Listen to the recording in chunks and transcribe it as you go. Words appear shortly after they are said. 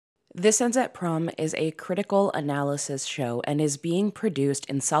This Ends at Prom is a critical analysis show and is being produced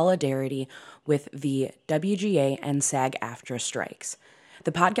in solidarity with the WGA and SAG-AFTRA strikes.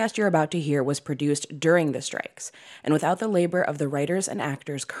 The podcast you're about to hear was produced during the strikes, and without the labor of the writers and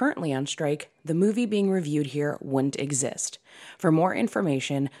actors currently on strike, the movie being reviewed here wouldn't exist. For more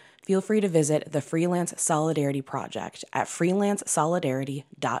information, feel free to visit the Freelance Solidarity Project at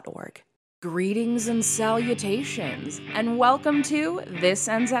freelancesolidarity.org. Greetings and salutations, and welcome to This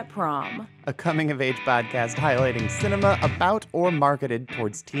Ends at Prom, a coming-of-age podcast highlighting cinema about or marketed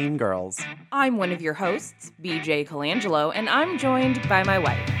towards teen girls. I'm one of your hosts, BJ Colangelo, and I'm joined by my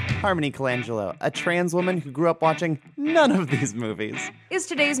wife, Harmony Colangelo, a trans woman who grew up watching none of these movies. Is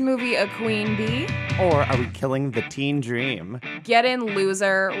today's movie a queen bee? Or are we killing the teen dream? Get in,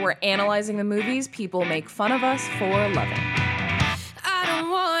 loser. We're analyzing the movies people make fun of us for loving. I don't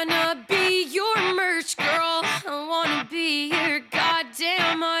wanna be your merch girl. I wanna be your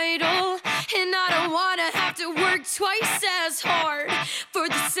goddamn idol. And I don't wanna have to work twice as hard for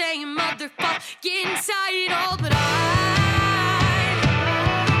the same motherfucking title. But I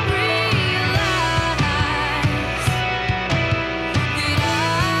realize that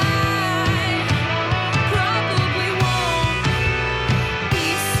I probably won't be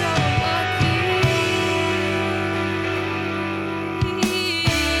so lucky.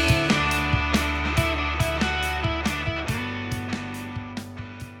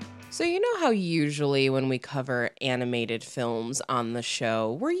 So you know how usually when we cover animated films on the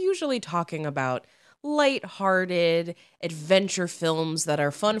show, we're usually talking about light-hearted adventure films that are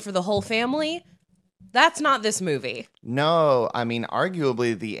fun for the whole family? That's not this movie. No, I mean,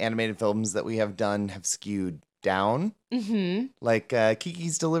 arguably the animated films that we have done have skewed down. Mm-hmm. Like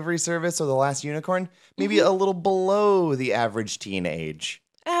Kiki's Delivery Service or The Last Unicorn, maybe a little below the average teen age.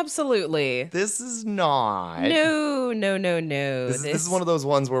 Absolutely. This is not. No. This is one of those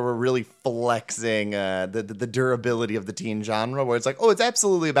ones where we're really flexing the durability of the teen genre, where it's like, oh, it's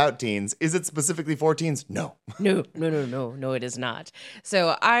absolutely about teens. Is it specifically for teens? No. No, it is not.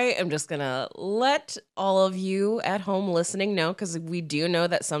 So I am just going to let all of you at home listening know, because we do know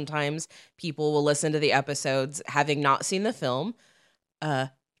that sometimes people will listen to the episodes having not seen the film.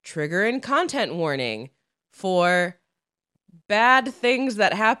 Trigger and content warning for bad things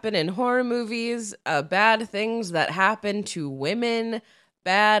that happen in horror movies, bad things that happen to women,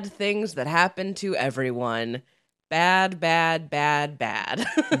 bad things that happen to everyone. Bad.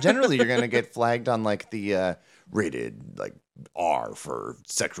 Generally, you're going to get flagged on like the rated like R for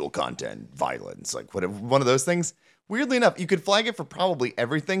sexual content, violence, like whatever, one of those things. Weirdly enough, you could flag it for probably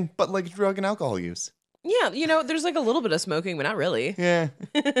everything, but like drug and alcohol use. Yeah, there's like a little bit of smoking, but not really. Yeah.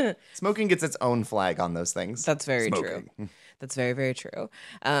 Smoking gets its own flag on those things. That's very true. That's very, very true.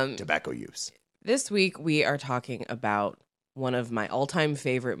 Tobacco use. This week, we are talking about one of my all-time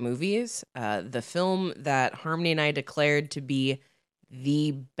favorite movies, the film that Harmony and I declared to be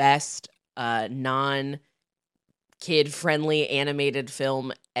the best non-kid-friendly animated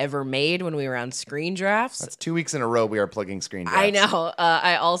film ever made when we were on Screen Drafts. That's 2 weeks in a row we are plugging Screen Drafts. I know.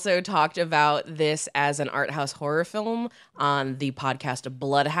 I also talked about this as an art house horror film on the podcast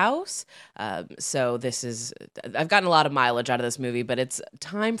Bloodhouse. So this is, I've gotten a lot of mileage out of this movie, but it's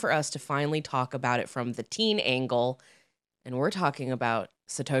time for us to finally talk about it from the teen angle. And we're talking about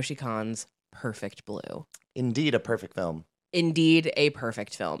Satoshi Kon's Perfect Blue. Indeed, a perfect film. Indeed, a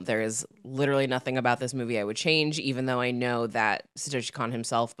perfect film. There is literally nothing about this movie I would change, even though I know that Satoshi Kon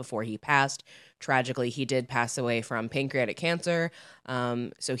himself, before he passed, tragically, he did pass away from pancreatic cancer.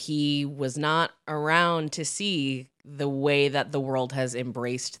 So he was not around to see the way that the world has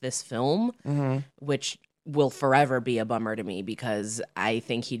embraced this film, which will forever be a bummer to me, because I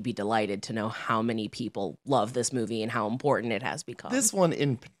think he'd be delighted to know how many people love this movie and how important it has become. This one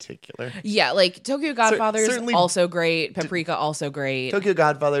in particular. Yeah, like Tokyo Godfathers, certainly also great. Paprika, also great. Tokyo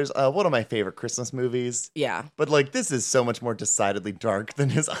Godfathers, one of my favorite Christmas movies. Yeah. But like, this is so much more decidedly dark than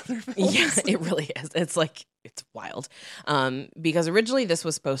his other films. Yeah, it really is. It's like, it's wild. Because originally this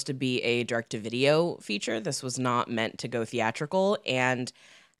was supposed to be a direct-to-video feature. This was not meant to go theatrical, and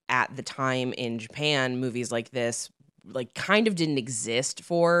at the time in Japan, movies like this like kind of didn't exist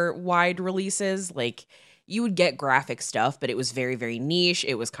for wide releases. Like, you would get graphic stuff, but it was very, very niche.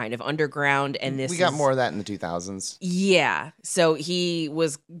 It was kind of underground, and we got more of that in the 2000s. Yeah. So he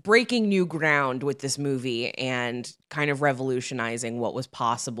was breaking new ground with this movie and kind of revolutionizing what was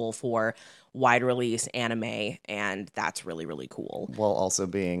possible for wide release anime, and that's really, really cool. While also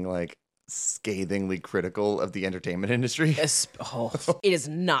being like scathingly critical of the entertainment industry. It is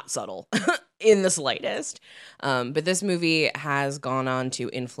not subtle in the slightest. But this movie has gone on to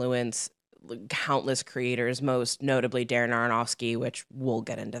influence countless creators, most notably Darren Aronofsky, which we'll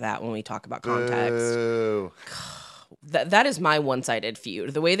get into that when we talk about context. Boo. That is my one-sided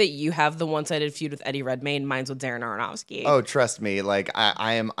feud. The way that you have the one-sided feud with Eddie Redmayne, mine's with Darren Aronofsky. Oh, trust me. Like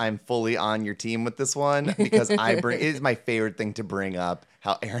I'm fully on your team with this one because it is my favorite thing to bring up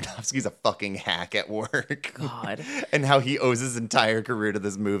how Aronofsky's a fucking hack at work. God. And how he owes his entire career to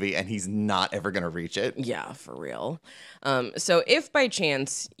this movie and he's not ever going to reach it. Yeah, for real. So if by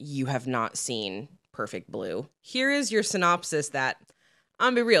chance you have not seen Perfect Blue, here is your synopsis that,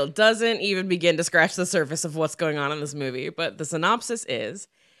 I'll be real, doesn't even begin to scratch the surface of what's going on in this movie. But the synopsis is,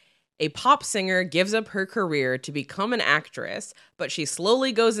 a pop singer gives up her career to become an actress, but she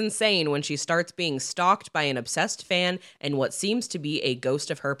slowly goes insane when she starts being stalked by an obsessed fan and what seems to be a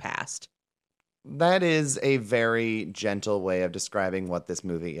ghost of her past. That is a very gentle way of describing what this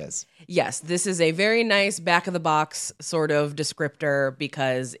movie is. Yes, this is a very nice back-of-the-box sort of descriptor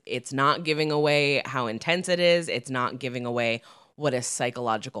because it's not giving away how intense it is. It's not giving away what a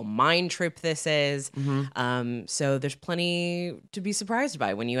psychological mind trip this is. So there's plenty to be surprised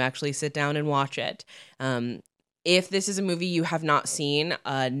by when you actually sit down and watch it. If this is a movie you have not seen,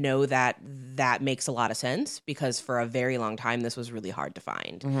 know that makes a lot of sense because for a very long time, this was really hard to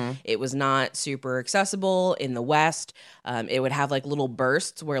find. It was not super accessible in the West. It would have like little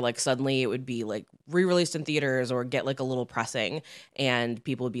bursts where like suddenly it would be like re-released in theaters or get like a little pressing and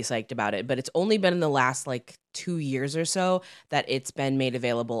people would be psyched about it. But it's only been in the last like 2 years or so that it's been made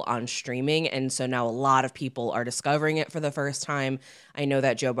available on streaming. And so now a lot of people are discovering it for the first time. I know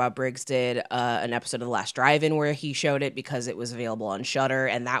that Joe Bob Briggs did an episode of The Last Drive-In where he showed it because it was available on Shudder.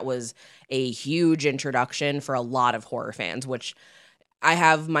 And that was a huge introduction for a lot of horror fans, which I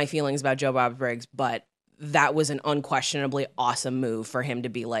have my feelings about Joe Bob Briggs, but that was an unquestionably awesome move for him to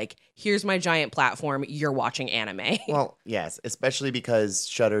be like, here's my giant platform, you're watching anime. Well, yes, especially because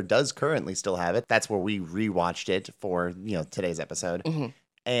Shudder does currently still have it. That's where we rewatched it for, today's episode.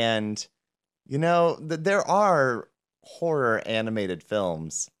 And, there are horror animated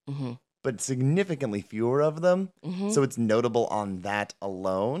films, but significantly fewer of them. So it's notable on that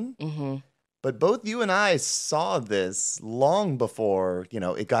alone. But both you and I saw this long before,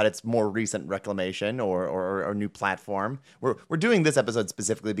 it got its more recent reclamation or new platform. We're doing this episode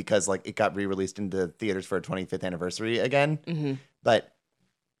specifically because like it got re-released into theaters for a 25th anniversary again. But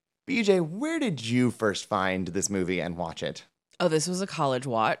BJ, where did you first find this movie and watch it? Oh, this was a college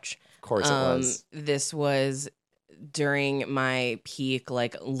watch. Of course it was. This was during my peak,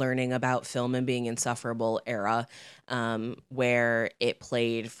 like learning about film and being insufferable era, where it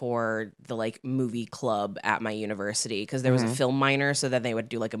played for the like movie club at my university because there was a film minor, so then they would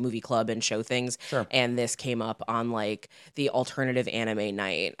do like a movie club and show things. Sure. And this came up on like the alternative anime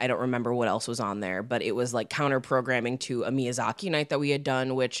night. I don't remember what else was on there, but it was like counter programming to a Miyazaki night that we had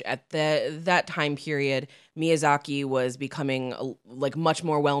done, which at that time period, Miyazaki was becoming like much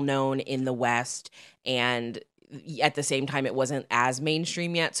more well known in the West, and at the same time, it wasn't as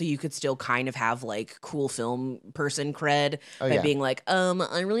mainstream yet, so you could still kind of have like cool film person cred by being like,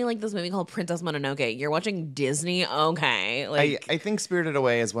 I really like this movie called Princess Mononoke. You're watching Disney? Okay. Like, I think Spirited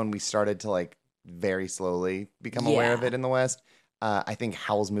Away is when we started to like very slowly become aware of it in the West. I think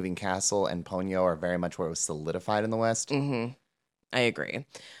Howl's Moving Castle and Ponyo are very much where it was solidified in the West. I agree.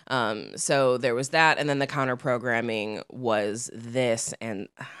 So there was that, and then the counter programming was this, and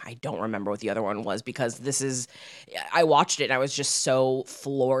I don't remember what the other one was because I watched it and I was just so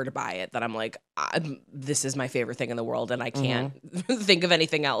floored by it that I'm like, this is my favorite thing in the world, and I can't think of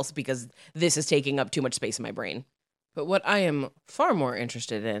anything else because this is taking up too much space in my brain. But what I am far more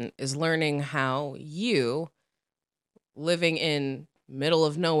interested in is learning how you, living in middle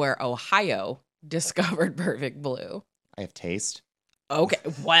of nowhere, Ohio, discovered Perfect Blue. I have taste. Okay,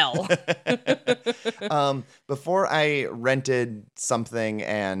 well. Before I rented something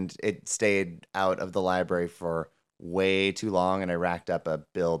and it stayed out of the library for way too long and I racked up a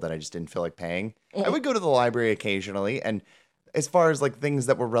bill that I just didn't feel like paying, I would go to the library occasionally. And as far as like things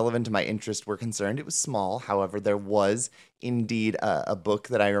that were relevant to my interest were concerned, it was small. However, there was indeed a book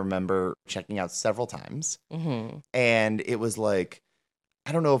that I remember checking out several times. And it was like,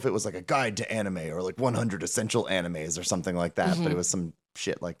 I don't know if it was like a guide to anime or like 100 essential animes or something like that, but it was some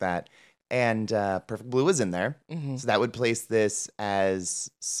shit like that. And Perfect Blue was in there. So that would place this as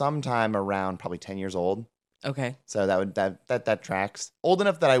sometime around probably 10 years old. Okay. So that tracks. Old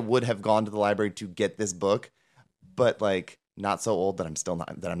enough that I would have gone to the library to get this book, but like not so old that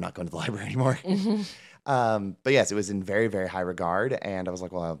I'm not going to the library anymore. But yes, it was in very, very high regard. And I was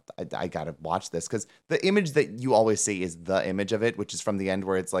like, well, I got to watch this because the image that you always see is the image of it, which is from the end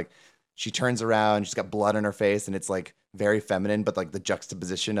where it's like she turns around, she's got blood on her face, and it's like very feminine, but like the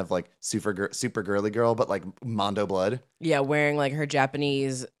juxtaposition of like super girly girl, but like Mondo blood. Yeah, wearing like her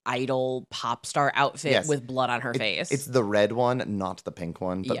Japanese idol pop star outfit Yes. with blood on her face. It's the red one, not the pink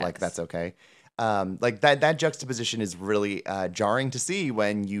one, but like Yes. that's okay. Like that juxtaposition is really jarring to see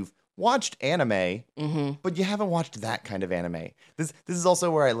when you've watched anime, but you haven't watched that kind of anime. This is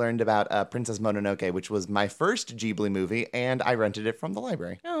also where I learned about Princess Mononoke, which was my first Ghibli movie, and I rented it from the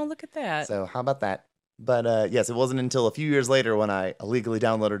library. Oh, look at that. So how about that? But yes, it wasn't until a few years later when I illegally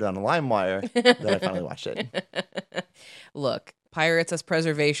downloaded it on LimeWire that I finally watched it. Look, pirates as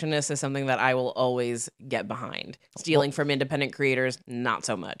preservationists is something that I will always get behind. Stealing from independent creators, not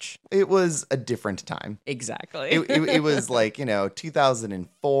so much. It was a different time. Exactly. It was like,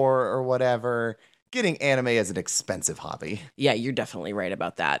 2004 or whatever. Getting anime is an expensive hobby. Yeah, you're definitely right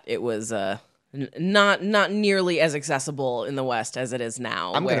about that. It was not nearly as accessible in the West as it is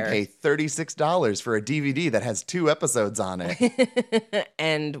now. I'm going to pay $36 for a DVD that has 2 episodes on it.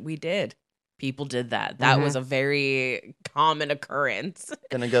 And we did. People did that. That was a very common occurrence.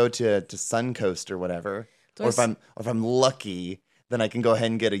 Gonna go to Suncoast or whatever. So Or if I'm lucky, then I can go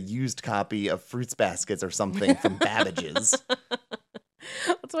ahead and get a used copy of Fruits Baskets or something from Babbage's.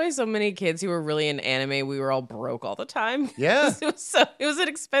 That's why so many kids who were really in anime, we were all broke all the time. Yeah. It was an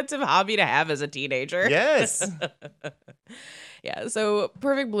expensive hobby to have as a teenager. Yes. Yeah, so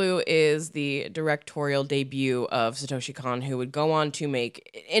Perfect Blue is the directorial debut of Satoshi Kon, who would go on to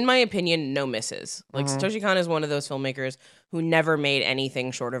make, in my opinion, no misses. Like, Satoshi Kon is one of those filmmakers who never made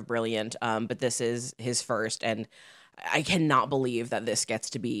anything short of brilliant, but this is his first, and I cannot believe that this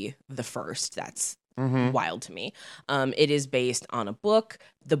gets to be the first. That's wild to me. It is based on a book.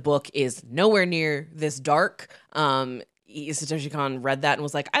 The book is nowhere near this dark. Satoshi Kon read that and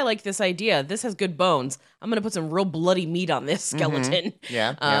was like, I like this idea. This has good bones. I'm going to put some real bloody meat on this skeleton.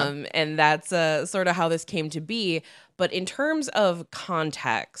 Yeah. And that's sort of how this came to be. But in terms of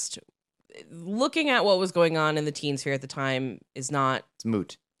context, looking at what was going on in the teen sphere at the time is not... It's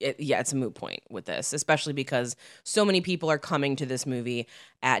moot. It's a moot point with this, especially because so many people are coming to this movie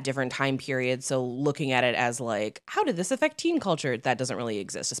at different time periods. So looking at it as like, how did this affect teen culture? That doesn't really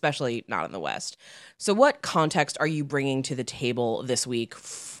exist, especially not in the West. So what context are you bringing to the table this week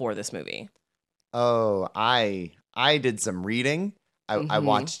for this movie? Oh, I did some reading. I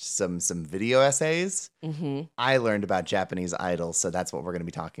watched some video essays. I learned about Japanese idols, so that's what we're going to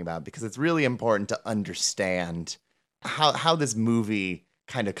be talking about because it's really important to understand how this movie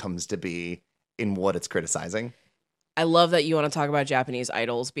kind of comes to be in what it's criticizing. I love that you want to talk about Japanese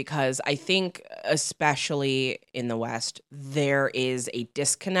idols because I think, especially in the West, there is a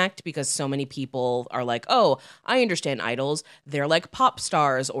disconnect because so many people are like, oh, I understand idols. They're like pop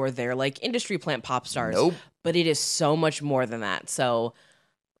stars or they're like industry plant pop stars. Nope. But it is so much more than that. So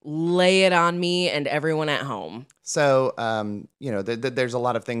lay it on me and everyone at home. So, there's a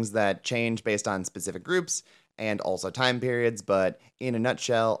lot of things that change based on specific groups and also time periods. But in a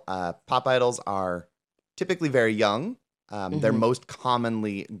nutshell, pop idols are typically very young. They're most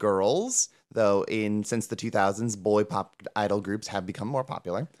commonly girls, though since the 2000s, boy pop idol groups have become more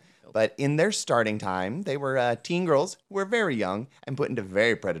popular. But in their starting time, they were teen girls who were very young and put into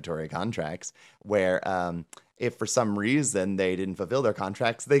very predatory contracts where if for some reason they didn't fulfill their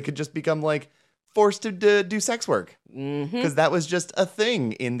contracts, they could just become like forced to do sex work. Because that was just a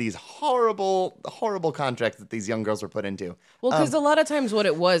thing in these horrible, horrible contracts that these young girls were put into. Well, because a lot of times what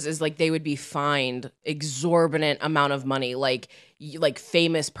it was is like they would be fined exorbitant amount of money, like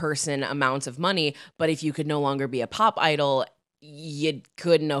famous person amounts of money. But if you could no longer be a pop idol, you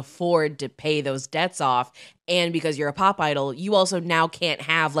couldn't afford to pay those debts off. And because you're a pop idol, you also now can't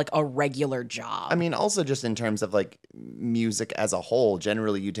have like a regular job. I mean, also just in terms of like music as a whole,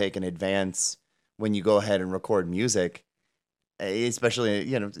 generally you take an advance when you go ahead and record music, especially,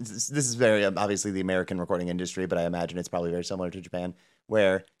 this is very obviously the American recording industry, but I imagine it's probably very similar to Japan,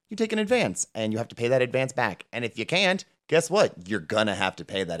 where you take an advance and you have to pay that advance back. And if you can't, guess what? You're gonna have to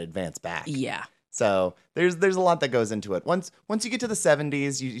pay that advance back. Yeah. So there's a lot that goes into it. Once you get to the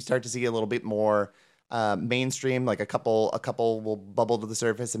 70s, you start to see a little bit more mainstream, like a couple will bubble to the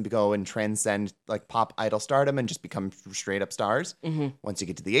surface and go and transcend like pop idol stardom and just become straight up stars. Once you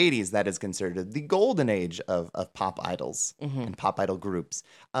get to the 80s, that is considered the golden age of pop idols and pop idol groups.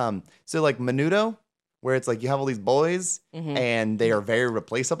 So like Menudo, where it's like you have all these boys and they are very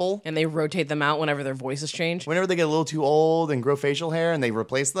replaceable. And they rotate them out whenever their voices change. Whenever they get a little too old and grow facial hair and they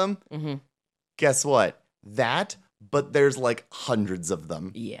replace them, guess what? But there's like hundreds of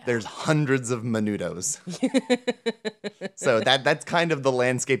them. Yeah. There's hundreds of Menudos. So that's kind of the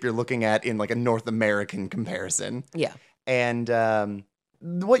landscape you're looking at in like a North American comparison. Yeah. And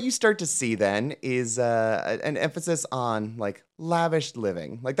what you start to see then is an emphasis on like lavish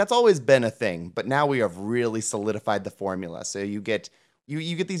living. Like that's always been a thing, but now we have really solidified the formula. So you get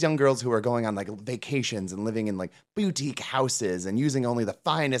these young girls who are going on like vacations and living in like boutique houses and using only the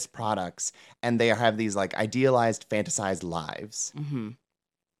finest products, and they have these like idealized, fantasized lives. Mm-hmm.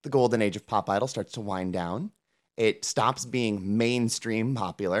 The golden age of Pop Idol starts to wind down. It stops being mainstream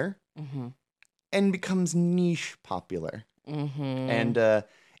popular Mm-hmm. and becomes niche popular. Mm-hmm. And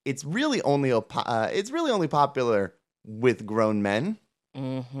it's really only popular with grown men,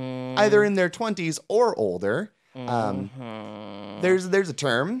 Mm-hmm. either in their 20s or older. Mm-hmm. There's a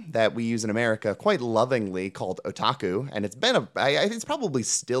term that we use in America quite lovingly called otaku, and it's probably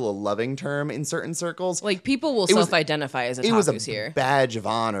still a loving term in certain circles. Like people will It was- self-identify as It was otakus a here. badge of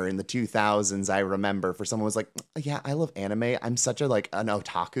honor in the 2000s. I remember for someone who was like, "Yeah, I love anime. I'm such an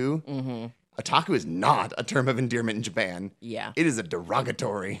otaku." Mm-hmm. Otaku is not a term of endearment in Japan. Yeah. It is a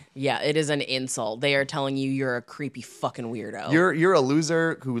derogatory. Yeah, it is an insult. They are telling you you're a creepy fucking weirdo. You're a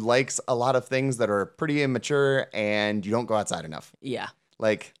loser who likes a lot of things that are pretty immature, and you don't go outside enough. Yeah.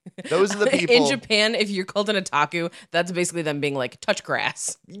 Like those are the people In Japan, if you're called an otaku, that's basically them being like, touch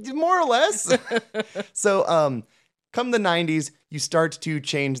grass. more or less. So, come the 90s, you start to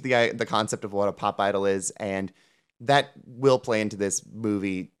change the concept of what a pop idol is, and that will play into this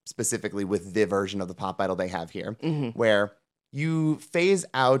movie specifically with the version of the pop idol they have here, where you phase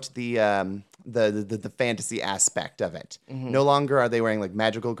out the fantasy aspect of it. No longer are they wearing like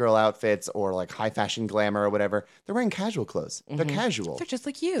magical girl outfits or like high fashion glamour or whatever. They're wearing casual clothes. They're casual. They're just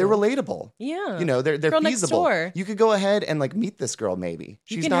like you. They're relatable. Yeah. You know, they're Girl next feasible. door. You could go ahead and like meet this girl maybe.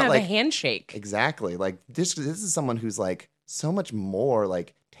 You She's can not have like a handshake. exactly. Like this is someone who's like so much more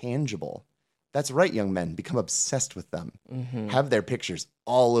like tangible. That's right, young men. Become obsessed with them. Have their pictures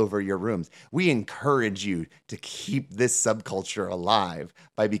all over your rooms. We encourage you to keep this subculture alive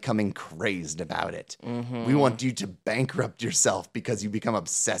by becoming crazed about it. We want you to bankrupt yourself because you become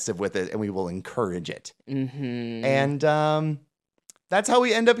obsessive with it, and we will encourage it. Mm-hmm. And that's how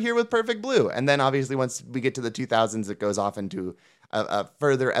we end up here with Perfect Blue. And then obviously once we get to the 2000s, it goes off into a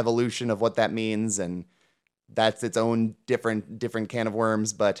further evolution of what that means, and that's its own different can of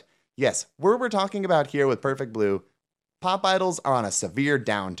worms. But yes, we're talking about here with Perfect Blue, pop idols are on a severe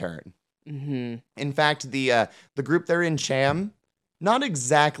downturn. Mm-hmm. In fact, the group they're in, Cham, not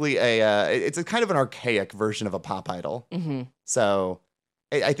exactly it's a kind of an archaic version of a pop idol. Mm-hmm. So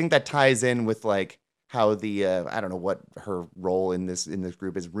I think that ties in with like how the I don't know what her role in this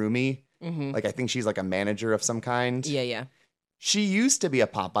group is. Rumi, Mm-hmm. like I think she's like a manager of some kind. Yeah. She used to be a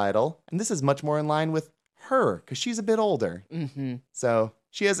pop idol, and this is much more in line with her because she's a bit older. Mm-hmm. So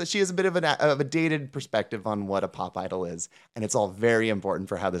she has a bit of a dated perspective on what a pop idol is, and it's all very important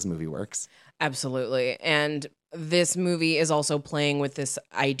for how this movie works. Absolutely. And this movie is also playing with this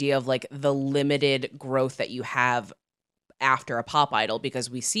idea of like the limited growth that you have after a pop idol, because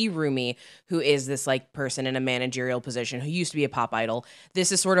we see Rumi, who is this like person in a managerial position who used to be a pop idol.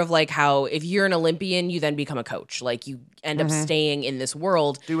 This is sort of like how if you're an Olympian, you then become a coach. Like you end up staying in this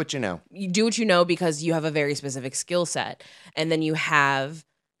world. Do what you know. You do what you know because you have a very specific skill set. And then you have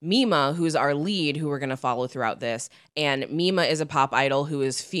Mima, who's our lead, who we're going to follow throughout this. And Mima is a pop idol who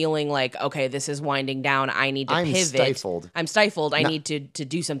is feeling like, okay, this is winding down. I need to I'm pivot. stifled. I'm stifled. I No. need to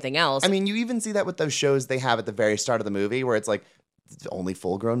do something else. I mean, you even see that with those shows they have at the very start of the movie where it's like only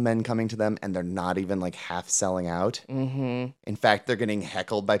full-grown men coming to them and they're not even like half selling out. Mm-hmm. In fact, they're getting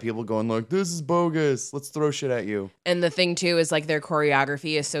heckled by people going like, this is bogus. Let's throw shit at you. And the thing too is like their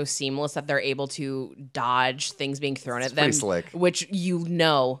choreography is so seamless that they're able to dodge things being thrown It's at them, pretty slick. which you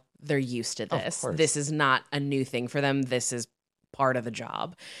know they're used to this. course. This is not a new thing for them. This is part of the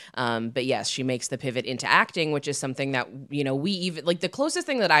job. But yes, she makes the pivot into acting, which is something that, you know, we even like the closest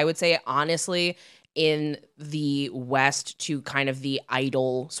thing that I would say, honestly, in the West to kind of the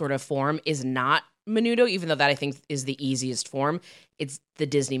idol sort of form is not Menudo, even though that I think is the easiest form. It's the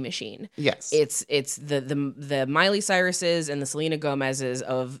Disney machine. Yes. It's the Miley Cyruses and the Selena Gomez's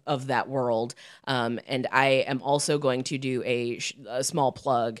of that world. And I am also going to do a small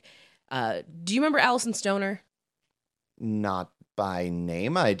plug. Do you remember Allison Stoner? Not by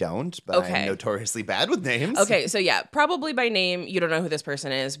name, I don't, but Okay. I'm notoriously bad with names. Okay, so yeah, probably by name you don't know who this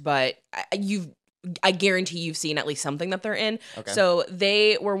person is, but I guarantee you've seen at least something that they're in. Okay. So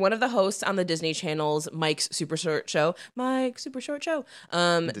they were one of the hosts on the Disney Channel's Mike's Super Short Show. Mike's Super Short Show.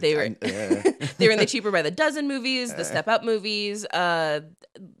 They were they were in the Cheaper by the Dozen movies, the Step Up movies.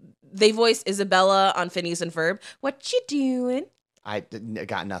 They voiced Isabella on Phineas and Ferb. What you doing? I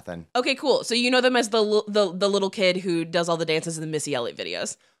got nothing. Okay, cool. So you know them as the little kid who does all the dances in the Missy Elliott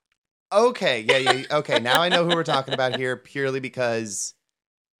videos. Okay, yeah. Okay, now I know who we're talking about here purely because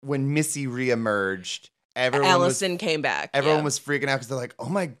when Missy reemerged, Allison came back. Everyone was freaking out because they're like, "Oh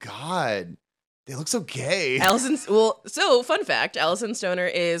my god, they look so gay." So fun fact: Allison Stoner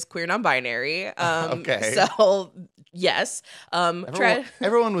is queer non-binary. Okay. So yes.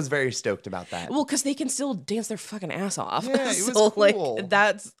 Everyone was very stoked about that. Well, because they can still dance their fucking ass off. Yeah, it was so cool. like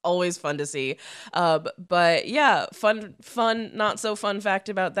that's always fun to see. But yeah, fun, not so fun fact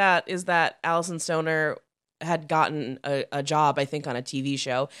about that is that Allison Stoner had gotten a job, I think, on a TV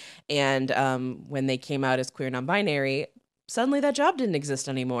show, and when they came out as queer non-binary, suddenly that job didn't exist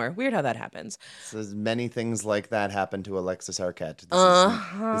anymore. Weird how that happens. So many things like that happen to Alexis Arquette.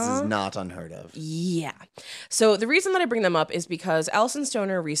 This is not unheard of. Yeah. So the reason that I bring them up is because Allison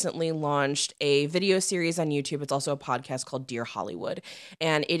Stoner recently launched a video series on YouTube. It's also a podcast called Dear Hollywood,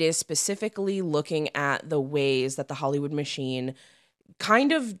 and it is specifically looking at the ways that the Hollywood machine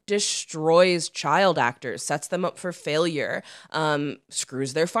kind of destroys child actors, sets them up for failure,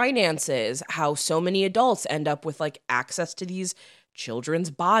 screws their finances, how so many adults end up with like access to these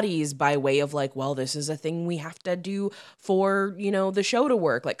children's bodies by way of like, well, this is a thing we have to do for, the show to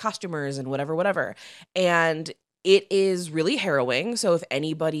work, like costumers and whatever. And it is really harrowing. So if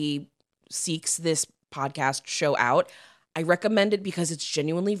anybody seeks this podcast show out, I recommend it because it's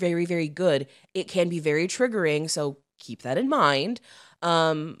genuinely very, very good. It can be very triggering, so keep that in mind.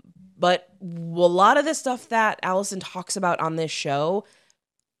 But a lot of the stuff that Allison talks about on this show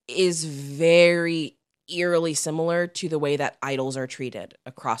is very eerily similar to the way that idols are treated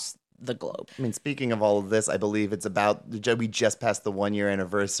across the globe. I mean, speaking of all of this, I believe it's about, we just passed the 1 year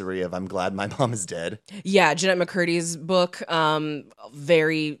anniversary of I'm Glad My Mom Is Dead. Yeah, Jeanette McCurdy's book,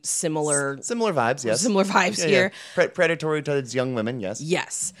 very similar. Similar vibes, yes. Similar vibes here. Yeah. Predatory towards young women, yes.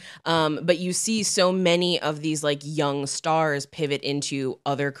 Yes. But you see so many of these like young stars pivot into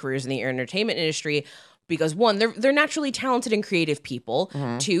other careers in the entertainment industry because one, they're naturally talented and creative people.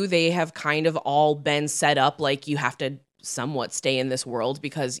 Mm-hmm. Two, they have kind of all been set up like you have to somewhat stay in this world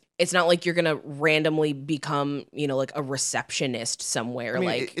because it's not like you're gonna randomly become, like a receptionist somewhere. I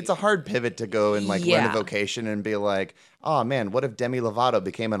mean, it's a hard pivot to go and learn a vocation and be like, oh man, what if Demi Lovato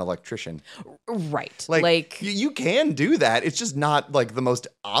became an electrician? Right. You can do that. It's just not the most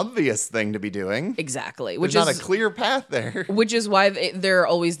obvious thing to be doing. Exactly. There's not a clear path there. Which is why there are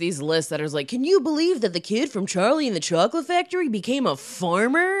always these lists that are like, can you believe that the kid from Charlie and the Chocolate Factory became a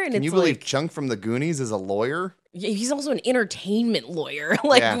farmer? And can you believe Chunk from the Goonies is a lawyer? Yeah, he's also an entertainment lawyer,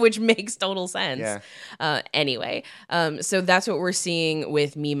 which makes total sense. Yeah. Anyway, so that's what we're seeing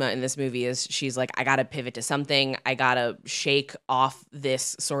with Mima in this movie is she's like, I gotta pivot to something. I gotta shake off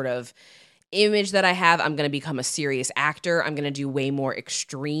this sort of image that I have. I'm going to become a serious actor. I'm going to do way more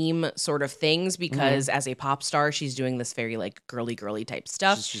extreme sort of things because as a pop star, she's doing this very girly type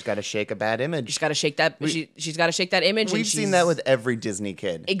stuff. She's got to shake a bad image. She's got to shake that. She's got to shake that image. We've seen that with every Disney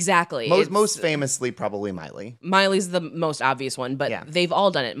kid. Exactly. Most famously, probably Miley. Miley's the most obvious one, but they've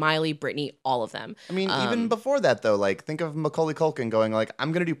all done it. Miley, Britney, all of them. I mean, even before that though, think of Macaulay Culkin going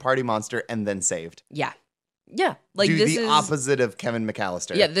I'm going to do Party Monster and then Saved. Yeah. Yeah, do the opposite of Kevin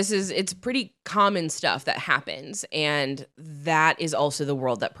McAllister. Yeah, it's pretty common stuff that happens, and that is also the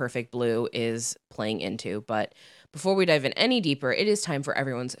world that Perfect Blue is playing into. But before we dive in any deeper, it is time for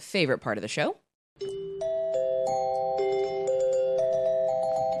everyone's favorite part of the show.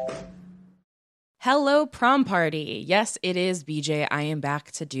 Hello, prom party. Yes, it is BJ. I am back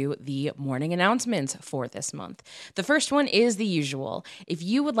to do the morning announcements for this month. The first one is the usual. If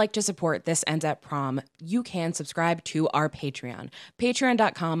you would like to support This Ends at Prom, you can subscribe to our Patreon,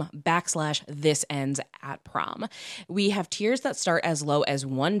 patreon.com/This Ends at Prom. We have tiers that start as low as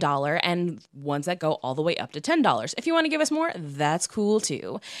 $1 and ones that go all the way up to $10. If you want to give us more, that's cool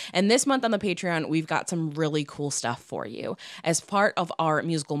too. And this month on the Patreon, we've got some really cool stuff for you. As part of our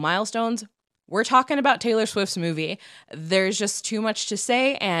musical milestones, we're talking about Taylor Swift's movie. There's just too much to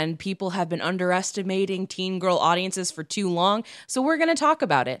say, and people have been underestimating teen girl audiences for too long, so we're going to talk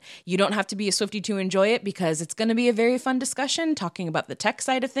about it. You don't have to be a Swiftie to enjoy it because it's going to be a very fun discussion talking about the tech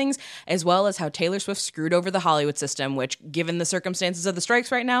side of things, as well as how Taylor Swift screwed over the Hollywood system, which, given the circumstances of the strikes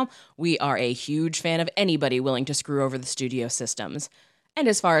right now, we are a huge fan of anybody willing to screw over the studio systems. And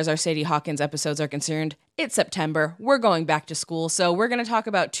as far as our Sadie Hawkins episodes are concerned, it's September. We're going back to school, so we're going to talk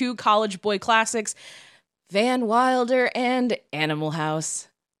about two college boy classics, Van Wilder and Animal House.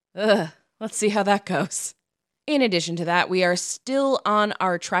 Let's see how that goes. In addition to that, we are still on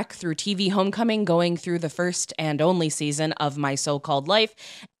our trek through TV Homecoming, going through the first and only season of My So-Called Life.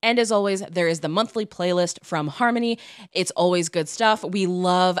 And as always, there is the monthly playlist from Harmony. It's always good stuff. We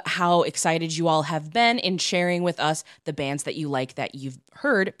love how excited you all have been in sharing with us the bands that you like that you've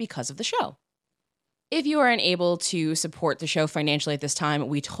heard because of the show. If you are unable to support the show financially at this time,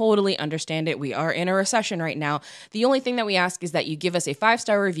 we totally understand it. We are in a recession right now. The only thing that we ask is that you give us a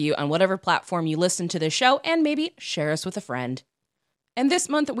 5-star review on whatever platform you listen to this show and maybe share us with a friend. And this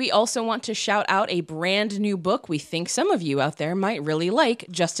month, we also want to shout out a brand new book we think some of you out there might really like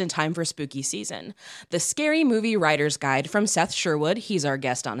just in time for spooky season. The Scary Movie Writer's Guide from Seth Sherwood, he's our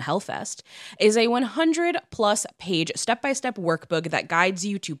guest on Hellfest, is a 100-plus page step-by-step workbook that guides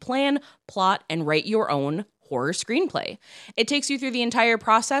you to plan, plot, and write your own horror screenplay. It takes you through the entire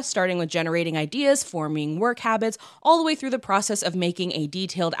process, starting with generating ideas, forming work habits, all the way through the process of making a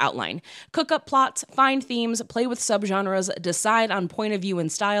detailed outline. Cook up plots, find themes, play with subgenres, decide on point of view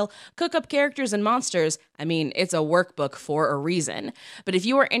and style, cook up characters and monsters. I mean, it's a workbook for a reason. But if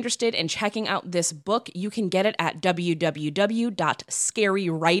you are interested in checking out this book, you can get it at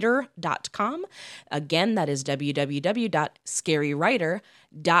www.scarywriter.com. Again, that is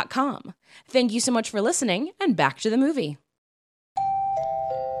www.scarywriter.com. Thank you so much for listening, and back to the movie.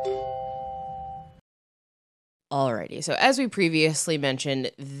 Alrighty, so as we previously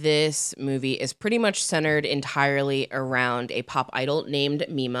mentioned, this movie is pretty much centered entirely around a pop idol named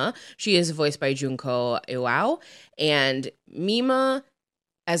Mima. She is voiced by Junko Iwao, and Mima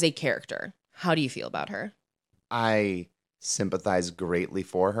as a character, how do you feel about her? I sympathize greatly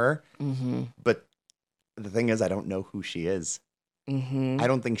for her, but the thing is, I don't know who she is. I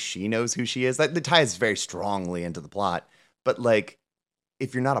don't think she knows who she is. That ties very strongly into the plot. But like,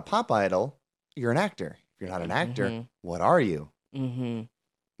 if you're not a pop idol, you're an actor. If you're not an actor, what are you? You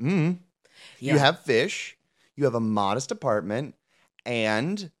have fish. You have a modest apartment,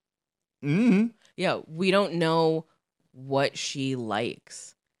 and yeah, we don't know what she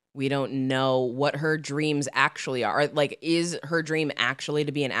likes. We don't know what her dreams actually are. Like, is her dream actually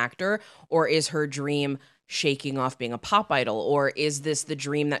to be an actor, or is her dream shaking off being a pop idol, or is this the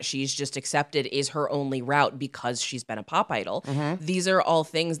dream that she's just accepted is her only route because she's been a pop idol? These are all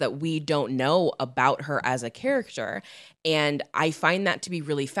things that we don't know about her as a character, and I find that to be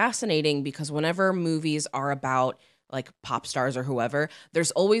really fascinating because whenever movies are about like pop stars or whoever,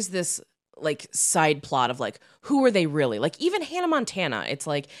 there's always this like side plot of like, who are they really? Like even Hannah Montana, it's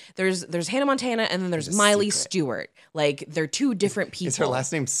like there's Hannah Montana and then there's Miley Stewart. Like they're two different people. Is her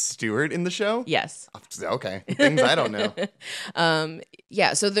last name Stewart in the show? Yes. Okay. Things I don't know.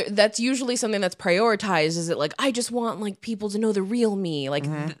 Yeah, so that's usually something that's prioritized. Is it like, I just want like people to know the real me? Like,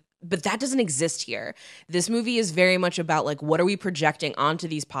 but that doesn't exist here. This movie is very much about like, what are we projecting onto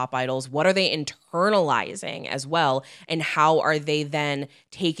these pop idols? What are they internalizing as well? And how are they then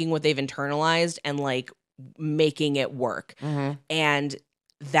taking what they've internalized and like making it work? And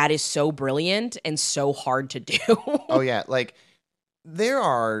that is so brilliant and so hard to do. Oh yeah, like there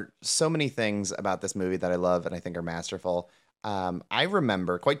are so many things about this movie that I love and I think are masterful. I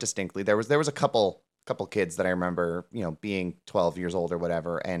remember quite distinctly there was a couple kids that I remember, you know, being 12 years old or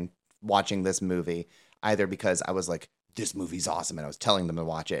whatever and watching this movie either because I was like, this movie's awesome and I was telling them to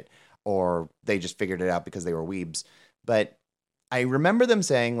watch it, or they just figured it out because they were weebs. But I remember them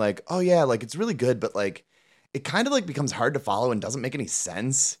saying like, oh yeah, like it's really good, but like it kind of like becomes hard to follow and doesn't make any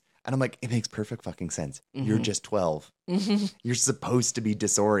sense. And I'm like, it makes perfect fucking sense. You're just 12. You're supposed to be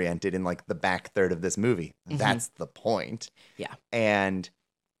disoriented in like the back third of this movie. That's the point. Yeah. And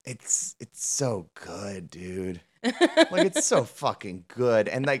it's so good, dude. Like it's so fucking good.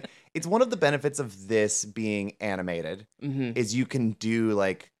 And like it's one of the benefits of this being animated is you can do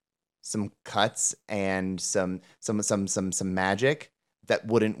like some cuts and some magic that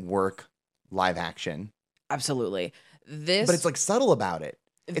wouldn't work live action. Absolutely. But it's like subtle about it.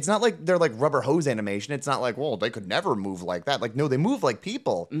 It's not like they're like rubber hose animation. It's not like, well, they could never move like that. Like, no, they move like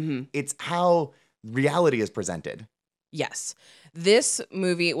people. It's how reality is presented. Yes. This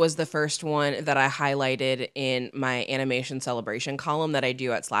movie was the first one that I highlighted in my animation celebration column that I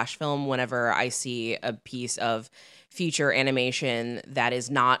do at Slash Film whenever I see a piece of feature animation that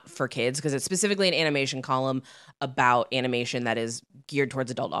is not for kids, because it's specifically an animation column about animation that is geared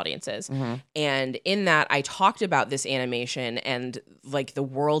towards adult audiences. And in that, I talked about this animation and like the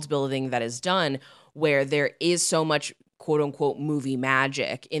world building that is done, where there is so much quote unquote movie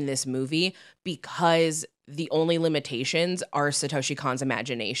magic in this movie because the only limitations are Satoshi Kon's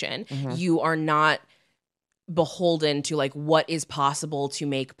imagination. You are not beholden to like what is possible to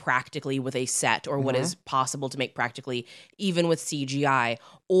make practically with a set, or what is possible to make practically even with CGI,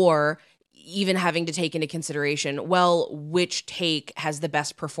 or even having to take into consideration, well, which take has the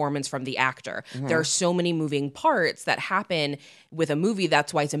best performance from the actor. There are so many moving parts that happen with a movie.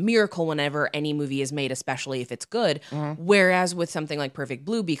 That's why it's a miracle whenever any movie is made, especially if it's good. Whereas with something like Perfect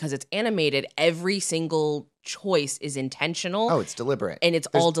Blue, because it's animated, every single choice is intentional. Oh, it's deliberate. And it's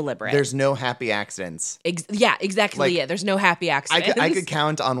all deliberate. There's no happy accidents. Yeah, exactly. Like, There's no happy accidents. I could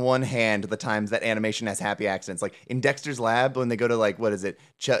count on one hand the times that animation has happy accidents. Like in Dexter's Lab, when they go to like, what is it,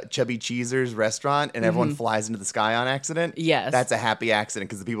 Chubby Cheeser's restaurant, and everyone flies into the sky on accident. Yes. That's a happy accident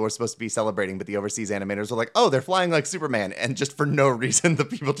because the people were supposed to be celebrating, but the overseas animators were like, oh, they're flying like Superman. And just for no reason, the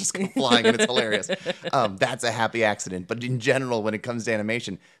people just go flying, and it's hilarious. That's a happy accident. But in general, when it comes to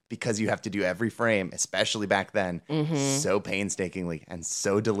animation, because you have to do every frame, especially back then, so painstakingly and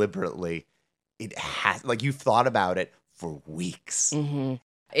so deliberately, it has, like, you've thought about it for weeks.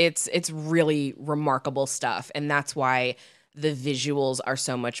 It's really remarkable stuff. And that's why the visuals are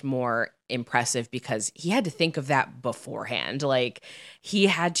so much more impressive, because he had to think of that beforehand. Like, he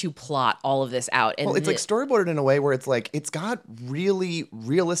had to plot all of this out. And well, it's like storyboarded in a way where it's like, it's got really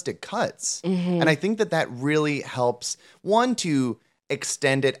realistic cuts. And I think that really helps, one, to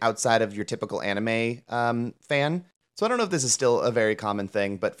extend it outside of your typical anime fan. So I don't know if this is still a very common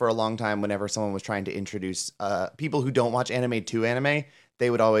thing, but for a long time, whenever someone was trying to introduce people who don't watch anime to anime, they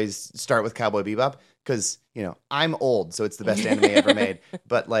would always start with Cowboy Bebop because, you know, I'm old, so it's the best anime ever made.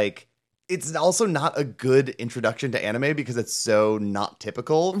 But like, it's also not a good introduction to anime because it's so not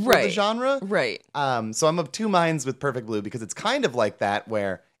typical for the genre. Right. So I'm of two minds with Perfect Blue, because it's kind of like that,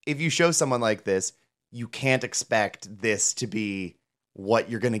 where if you show someone like this, you can't expect this to be what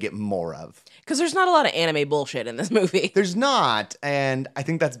you're going to get more of. Because there's not a lot of anime bullshit in this movie. There's not, and I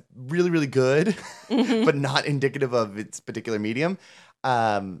think that's really, really good, but not indicative of its particular medium.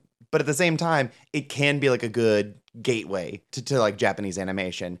 But at the same time, it can be like a good gateway to like Japanese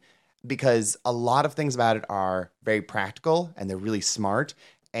animation, because a lot of things about it are very practical and they're really smart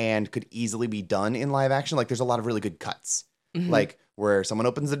and could easily be done in live action. Like, there's a lot of really good cuts. Like, where someone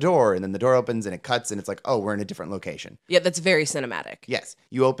opens the door and then the door opens and it cuts and it's like, oh, we're in a different location. Yeah, that's very cinematic. Yes.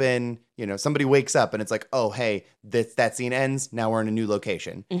 You open, you know, somebody wakes up and it's like, oh, hey, that scene ends. Now we're in a new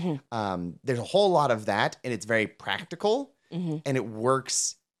location. There's a whole lot of that, and it's very practical, and it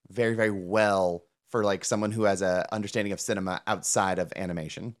works very, very well for like someone who has a understanding of cinema outside of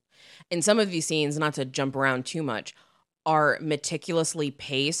animation. And some of these scenes, not to jump around too much, are meticulously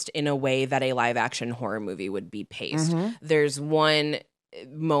paced in a way that a live action horror movie would be paced. There's one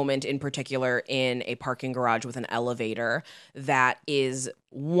moment in particular in a parking garage with an elevator that is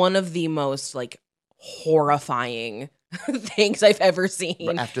one of the most like horrifying things I've ever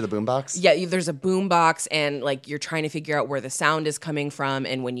seen. After the boombox? Yeah, there's a boombox, and like you're trying to figure out where the sound is coming from,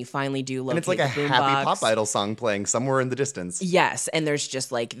 and when you finally do locate and it's like a happy pop idol song playing somewhere in the distance. Yes, and there's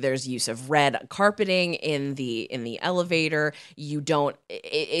just like there's use of red carpeting in the elevator. You don't.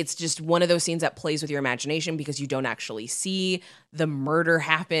 It's just one of those scenes that plays with your imagination because you don't actually see the murder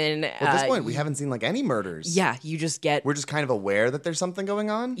happen. Well, at this point, we haven't seen like any murders. Yeah, you just get. We're just kind of aware that there's something going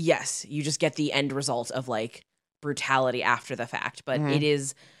on. Yes, you just get the end result of like brutality after the fact, but it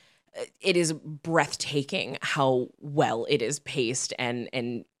is breathtaking how well it is paced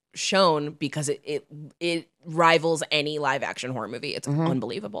and shown, because it rivals any live action horror movie. It's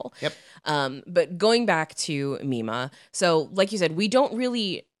unbelievable. Yep. But going back to Mima, so like you said, we don't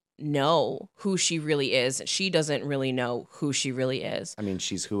really know who she really is. She doesn't really know who she really is. I mean,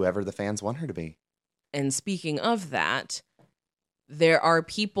 she's whoever the fans want her to be. And speaking of that, there are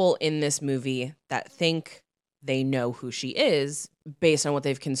people in this movie that think they know who she is based on what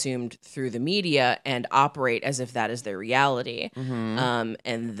they've consumed through the media and operate as if that is their reality.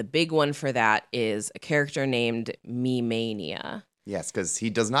 And the big one for that is a character named Mimania. Yes, because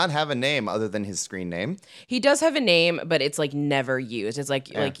he does not have a name other than his screen name. He does have a name, but it's like never used. It's like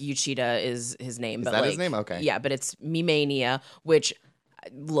Uchida is his name. Is but that like, his name? Okay. Yeah, but it's Mimania, which,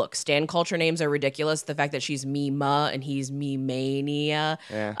 look, stan culture names are ridiculous. The fact that she's Mima and he's Mimania,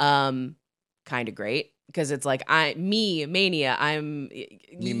 kind of great. Because it's like Mania.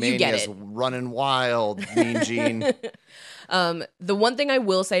 You get it. Running wild, Mean Gene. The one thing I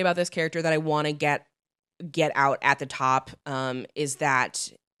will say about this character that I want to get out at the top is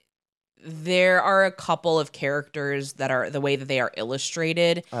that there are a couple of characters that are the way that they are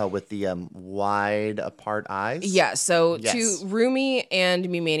illustrated. With the wide apart eyes? Yeah, so Yes. Rumi and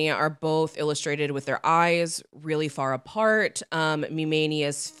Mimania are both illustrated with their eyes really far apart.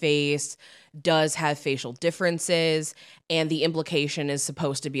 Mimania's face does have facial differences, and the implication is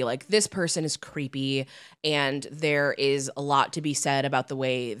supposed to be like, this person is creepy, and there is a lot to be said about the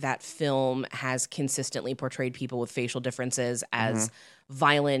way that film has consistently portrayed people with facial differences as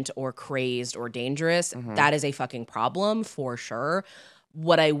violent or crazed or dangerous. That is a fucking problem for sure.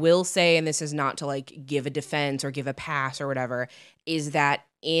 What I will say, and this is not to like give a defense or give a pass or whatever, is that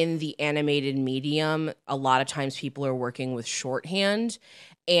in the animated medium, a lot of times people are working with shorthand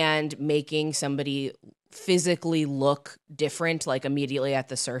and making somebody physically look different, like immediately at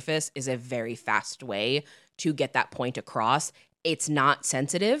the surface, is a very fast way to get that point across. It's not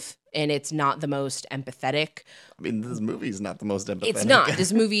sensitive and it's not the most empathetic. I mean, this movie is not the most empathetic. It's not.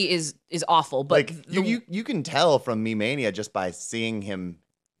 This movie is awful, but like you can tell from Me Mania just by seeing him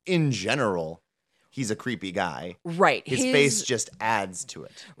in general. He's a creepy guy. Right. His face just adds to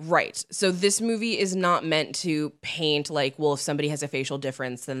it. Right. So this movie is not meant to paint like, well, if somebody has a facial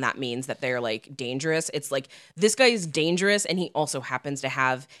difference, then that means that they're like dangerous. It's like, this guy is dangerous and he also happens to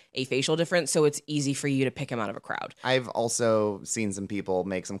have a facial difference, so it's easy for you to pick him out of a crowd. I've also seen some people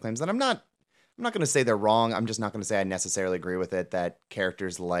make some claims that I'm not going to say they're wrong. I'm just not going to say I necessarily agree with it, that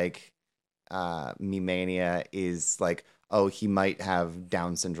characters like Me Mania is like, oh, he might have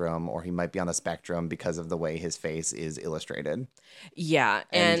Down syndrome or he might be on the spectrum because of the way his face is illustrated. Yeah.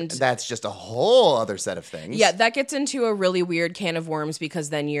 And that's just a whole other set of things. Yeah, that gets into a really weird can of worms because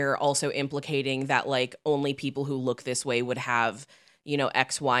then you're also implicating that like only people who look this way would have, you know,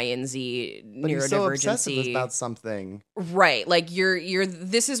 X, Y, and Z but neurodivergency. He's so obsessive about something. Right. Like you're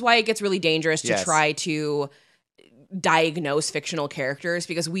this is why it gets really dangerous to try to diagnose fictional characters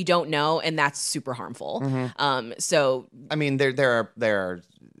because we don't know, and that's super harmful. So I mean, there are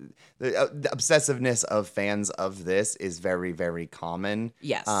the obsessiveness of fans of this is very, very common.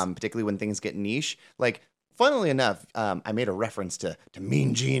 Yes. Particularly when things get niche. Like, funnily enough, I made a reference to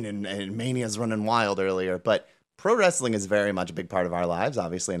Mean Gene and Mania's Running Wild earlier, but pro wrestling is very much a big part of our lives.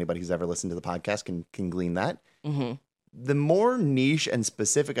 Obviously, anybody who's ever listened to the podcast can glean that. The more niche and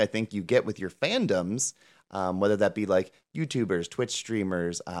specific I think you get with your fandoms, whether that be like YouTubers, Twitch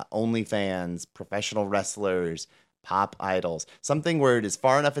streamers, OnlyFans, professional wrestlers, pop idols, something where it is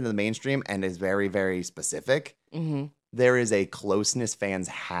far enough into the mainstream and is very, very specific, there is a closeness fans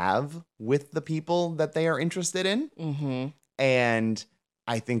have with the people that they are interested in. And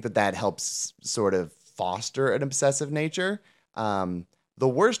I think that helps sort of foster an obsessive nature. The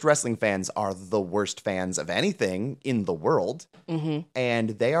worst wrestling fans are the worst fans of anything in the world. And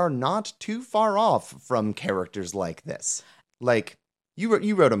they are not too far off from characters like this. Like,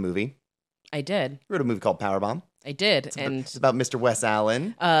 you wrote a movie. I did. You wrote a movie called Powerbomb. I did. It's about Mr. Wes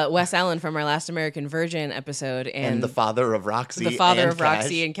Allen. Wes Allen from our last American Virgin episode. And the father of Roxy The father and of Cash.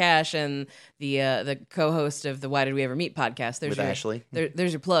 Roxy and Cash, and the co-host of the Why Did We Ever Meet podcast. With Ashley.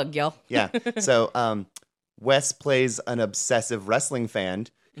 There's your plug, y'all. Yeah. So Wes plays an obsessive wrestling fan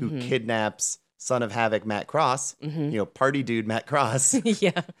who kidnaps Son of Havoc Matt Cross, party dude Matt Cross.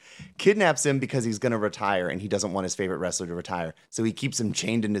 Yeah. Kidnaps him because he's going to retire and he doesn't want his favorite wrestler to retire. So he keeps him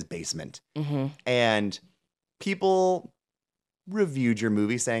chained in his basement. And people reviewed your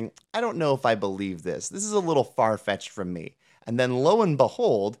movie saying, I don't know if I believe this. This is a little far-fetched from me. And then lo and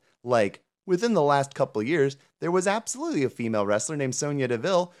behold, like within the last couple of years, there was absolutely a female wrestler named Sonya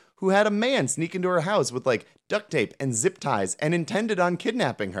Deville who had a man sneak into her house with like duct tape and zip ties and intended on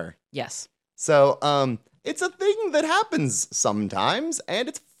kidnapping her. Yes. So, it's a thing that happens sometimes, and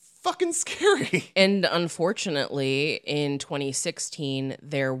it's fucking scary. And unfortunately, in 2016,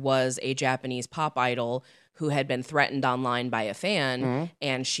 there was a Japanese pop idol who had been threatened online by a fan,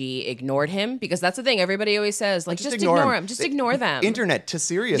 and she ignored him, because that's the thing everybody always says, like, just ignore him. Just ignore them. Internet to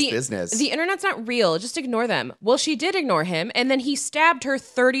serious business. The internet's not real. Just ignore them. Well, she did ignore him, and then he stabbed her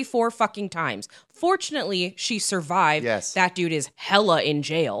 34 fucking times. Fortunately, she survived. Yes. That dude is hella in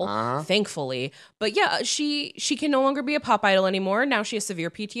jail, thankfully. But yeah, she can no longer be a pop idol anymore. Now she has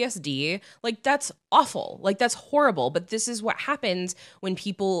severe PTSD. Like, that's awful. Like, that's horrible. But this is what happens when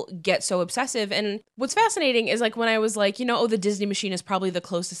people get so obsessive. And what's fascinating is, like, when I was like, the Disney machine is probably the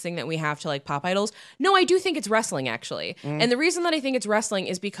closest thing that we have to, like, pop idols. No, I do think it's wrestling, actually. And the reason that I think it's wrestling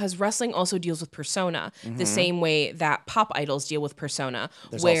is because wrestling also deals with persona the same way that pop idols deal with persona.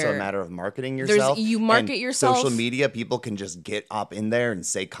 There's also a matter of marketing yourself. You market yourself. Social media, people can just get up in there and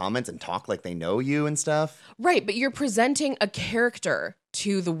say comments and talk like they know you and stuff. Right, but you're presenting a character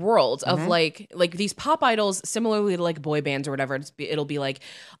to the world of like these pop idols, similarly to like boy bands or whatever. It'll be like,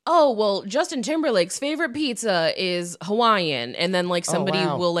 oh, well, Justin Timberlake's favorite pizza is Hawaiian, and then like somebody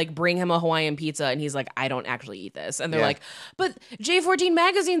will like bring him a Hawaiian pizza, and he's like, I don't actually eat this, and they're like, but J14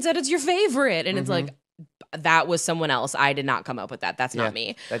 magazine said it's your favorite, and it's like, that was someone else. I did not come up with that. That's not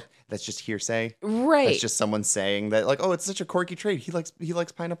me. That's just hearsay. Right. That's just someone saying that, like, oh, it's such a quirky trait. He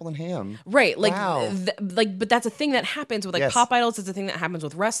likes pineapple and ham. Right. Like, wow. But that's a thing that happens with like pop idols. It's a thing that happens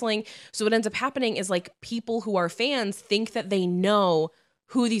with wrestling. So what ends up happening is like people who are fans think that they know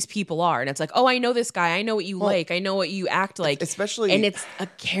who these people are. And it's like, oh, I know this guy. I know what you like. I know what you act like. Especially. And it's a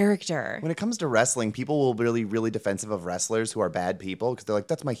character. When it comes to wrestling, people will be really, really defensive of wrestlers who are bad people because they're like,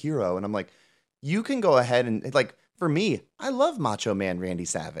 that's my hero. And I'm like, you can go ahead and, like, for me, I love Macho Man Randy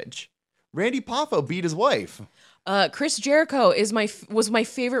Savage. Randy Poffo beat his wife. Chris Jericho was my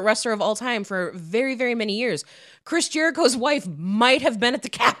favorite wrestler of all time for very, very many years. Chris Jericho's wife might have been at the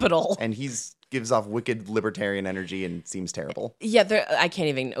Capitol. And gives off wicked libertarian energy and seems terrible. Yeah, I can't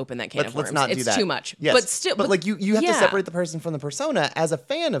even open that can of worms. Let's not do it's that. too much. Yes. But still, but like you have to yeah. separate the person from the persona as a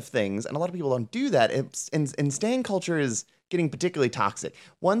fan of things, and a lot of people don't do that. And stan culture is getting particularly toxic.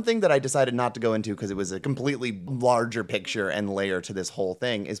 One thing that I decided not to go into because it was a completely larger picture and layer to this whole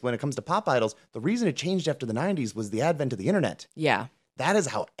thing is when it comes to pop idols, the reason it changed after the 90s was the advent of the internet. Yeah. That is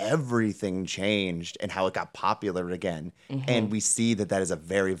how everything changed and how it got popular again. Mm-hmm. And we see that is a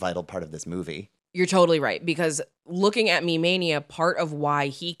very vital part of this movie. You're totally right, because looking at Memania, part of why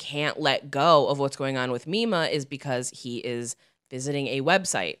he can't let go of what's going on with Mima is because he is visiting a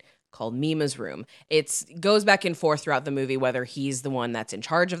website called Mima's Room. It goes back and forth throughout the movie whether he's the one that's in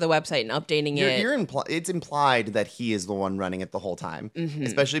charge of the website and updating it. It's implied that he is the one running it the whole time,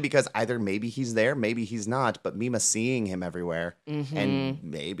 especially because either maybe he's there, maybe he's not, but Mima's seeing him everywhere, and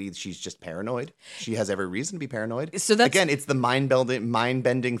maybe she's just paranoid. She has every reason to be paranoid. So again, it's the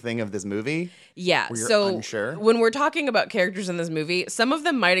mind-bending thing of this movie. Yeah, where you're so unsure. When we're talking about characters in this movie, some of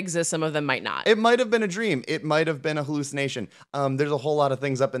them might exist, some of them might not. It might have been a dream. It might have been a hallucination. There's a whole lot of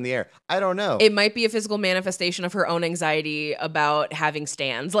things up in the air. I don't know. It might be a physical manifestation of her own anxiety about having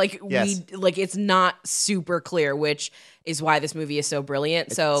stands. It's not super clear, which is why this movie is so brilliant.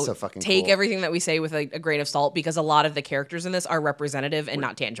 It's so so fucking take cool. everything that we say with a grain of salt, because a lot of the characters in this are representative and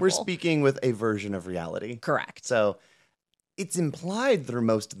not tangible. We're speaking with a version of reality. Correct. So it's implied through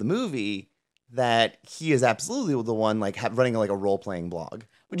most of the movie that he is absolutely the one running like a role-playing blog,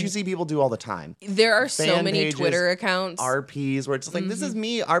 which you see people do all the time. There are so Fan many pages, Twitter accounts. RPs, where it's just like, this is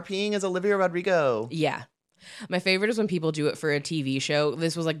me RPing as Olivia Rodrigo. Yeah. My favorite is when people do it for a TV show.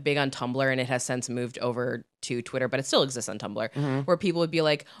 This was like big on Tumblr, and it has since moved over to Twitter, but it still exists on Tumblr, where people would be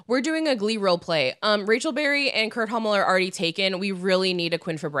like, we're doing a Glee role play. Rachel Berry and Kurt Hummel are already taken. We really need a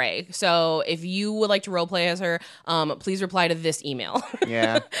Quinn Fabray. So if you would like to role play as her, please reply to this email.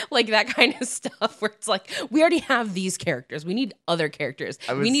 Yeah. Like that kind of stuff where it's like, we already have these characters. We need other characters.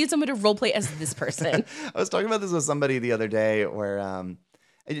 We need someone to role play as this person. I was talking about this with somebody the other day where,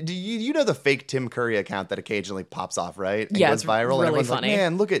 do you know the fake Tim Curry account that occasionally pops off, right? And goes viral. Really and everyone's funny. like,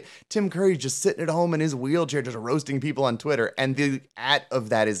 man, look at Tim Curry just sitting at home in his wheelchair just roasting people on Twitter. And the of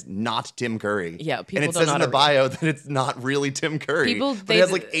that is not Tim Curry. Yeah, people and it don't says know in how the to read. bio that it's not really Tim Curry. But he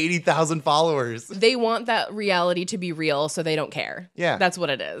has like 80,000 followers. They want that reality to be real, so they don't care. Yeah. That's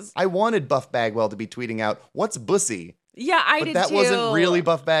what it is. I wanted Buff Bagwell to be tweeting out, "What's Bussy?" Yeah, I But did that too. wasn't really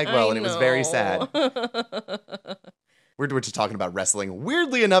Buff Bagwell, I and it was very sad. know. We're just talking about wrestling,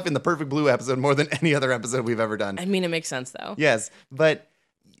 weirdly enough, in the Perfect Blue episode more than any other episode we've ever done. I mean, it makes sense though. Yes, but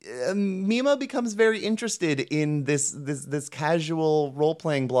Mima becomes very interested in this casual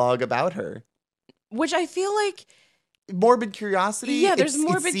role-playing blog about her. Which I feel like, Morbid curiosity. yeah, there's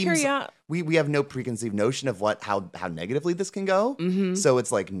morbid curiosity. We have no preconceived notion of how negatively this can go. Mm-hmm. So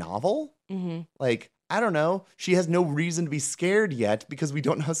it's like novel. Mm-hmm. Like, I don't know. She has no reason to be scared yet because we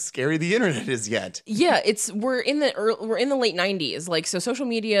don't know how scary the internet is yet. Yeah, we're in the late 90s. Like, so social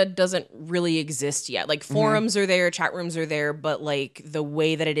media doesn't really exist yet. Like, forums are there, chat rooms are there, but like the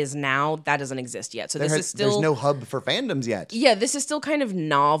way that it is now, that doesn't exist yet. So there's no hub for fandoms yet. Yeah, this is still kind of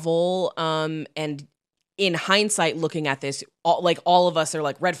novel. And in hindsight, looking at this, all of us are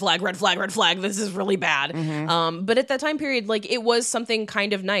like, red flag, red flag, red flag. This is really bad. But at that time period, like, it was something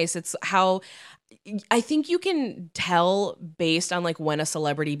kind of nice. It's how I think you can tell based on like when a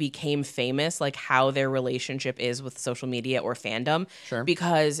celebrity became famous, like how their relationship is with social media or fandom. Sure.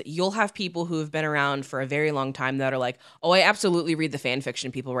 Because you'll have people who have been around for a very long time that are like, oh, I absolutely read the fan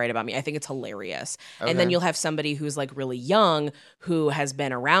fiction people write about me. I think it's hilarious. Okay. And then you'll have somebody who's like really young who has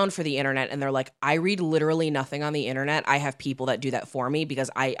been around for the internet and they're like, I read literally nothing on the internet. I have people that do that for me because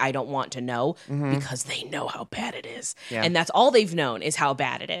I don't want to know because they know how bad it is. Yeah. And that's all they've known is how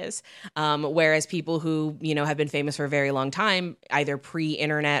bad it is. Whereas people who, have been famous for a very long time, either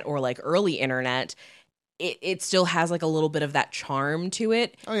pre-internet or like early internet, it still has like a little bit of that charm to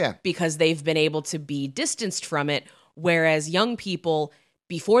it. Oh, yeah. Because they've been able to be distanced from it. Whereas young people,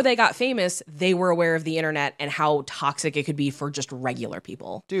 before they got famous, they were aware of the internet and how toxic it could be for just regular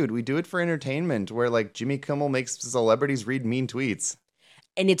people. Dude, we do it for entertainment where like Jimmy Kimmel makes celebrities read mean tweets.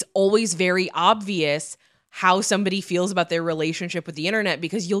 And it's always very obvious how somebody feels about their relationship with the internet,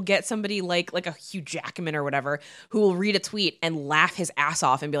 because you'll get somebody like a Hugh Jackman or whatever who will read a tweet and laugh his ass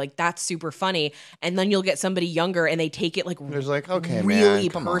off and be like, that's super funny. And then you'll get somebody younger and they take it like, okay, really man,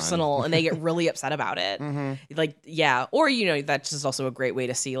 come personal on. and they get really upset about it. Like, yeah. Or, that's just also a great way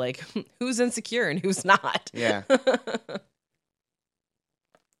to see like who's insecure and who's not. Yeah.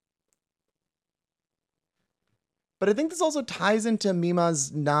 But I think this also ties into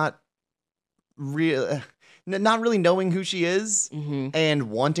Mima's not really knowing who she is and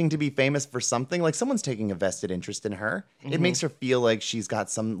wanting to be famous for something. Like someone's taking a vested interest in her. It makes her feel like she's got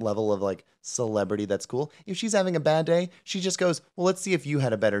some level of like celebrity that's cool. If she's having a bad day, she just goes, well, let's see if you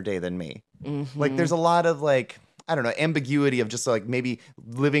had a better day than me. Like there's a lot of like, I don't know, ambiguity of just like maybe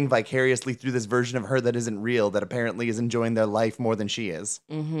living vicariously through this version of her that isn't real, that apparently is enjoying their life more than she is.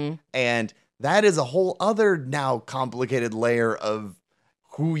 And that is a whole other now complicated layer of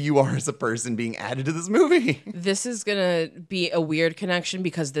who you are as a person being added to this movie. This is going to be a weird connection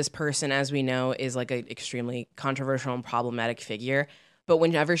because this person, as we know, is like an extremely controversial and problematic figure. But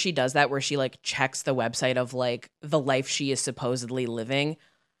whenever she does that, where she like checks the website of like the life she is supposedly living,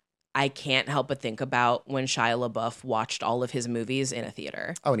 I can't help but think about when Shia LaBeouf watched all of his movies in a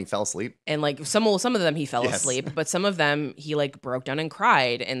theater. Oh, and he fell asleep. And like some of them he fell asleep, but some of them he like broke down and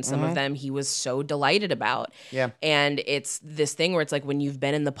cried, and some of them he was so delighted about. Yeah. And it's this thing where it's like when you've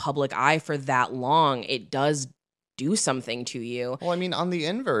been in the public eye for that long, it does do something to you. Well, I mean, on the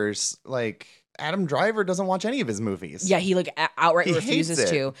inverse, like Adam Driver doesn't watch any of his movies. Yeah, he like outright He refuses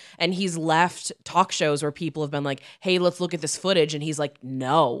hates it. to. And he's left talk shows where people have been like, hey, let's look at this footage. And he's like,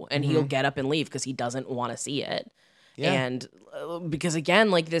 no. And he'll get up and leave because he doesn't want to see it. Yeah. And because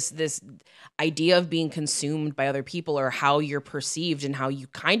again, like this idea of being consumed by other people or how you're perceived and how you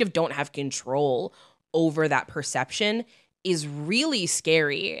kind of don't have control over that perception is really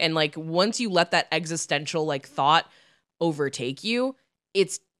scary. And like once you let that existential like thought overtake you,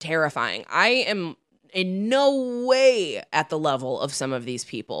 it's terrifying. I am in no way at the level of some of these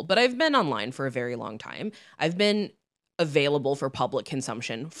people, but I've been online for a very long time. I've been available for public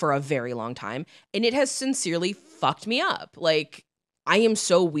consumption for a very long time, and it has sincerely fucked me up. Like, I am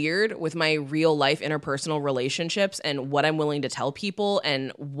so weird with my real life interpersonal relationships and what I'm willing to tell people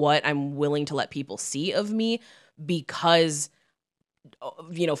and what I'm willing to let people see of me because,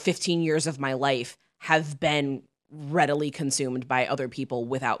 15 years of my life have been readily consumed by other people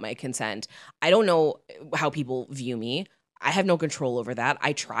without my consent. I don't know how people view me. I have no control over that.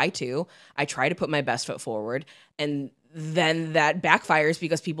 I try to put my best foot forward, and then that backfires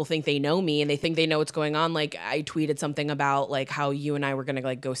because people think they know me and they think they know what's going on. Like I tweeted something about like how you and I were going to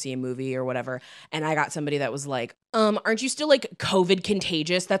like go see a movie or whatever. And I got somebody that was like, aren't you still like COVID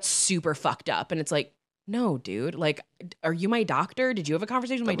contagious? That's super fucked up. And it's like, no, dude, like, are you my doctor? Did you have a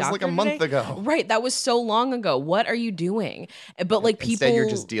conversation with my doctor? That was like a month ago. Right. That was so long ago. What are you doing? But like people. Instead, you're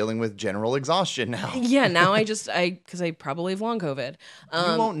just dealing with general exhaustion now. Yeah. Now because I probably have long COVID.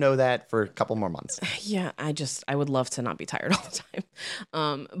 You won't know that for a couple more months. Yeah. I would love to not be tired all the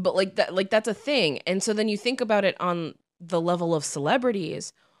time. But like that's a thing. And so then you think about it on the level of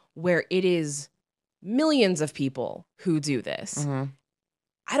celebrities where it is millions of people who do this.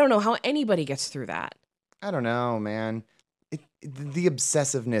 I don't know how anybody gets through that. I don't know, man. The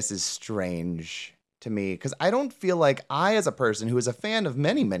obsessiveness is strange to me because I don't feel like I, as a person who is a fan of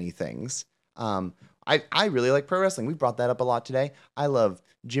many, many things, I really like pro wrestling. We brought that up a lot today. I love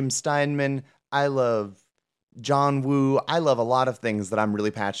Jim Steinman. I love John Woo. I love a lot of things that I'm really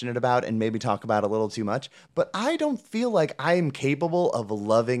passionate about and maybe talk about a little too much. But I don't feel like I am capable of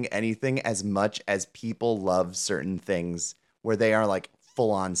loving anything as much as people love certain things where they are like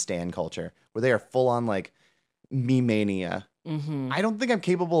full-on stan culture, where they are full-on like me mania. I don't think I'm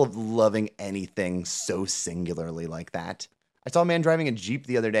capable of loving anything so singularly like that. I saw a man driving a Jeep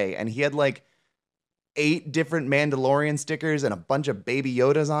the other day and he had like 8 different Mandalorian stickers and a bunch of Baby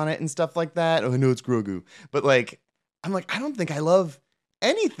Yodas on it and stuff like that. Oh, I know it's Grogu. But like, I'm like, I don't think I love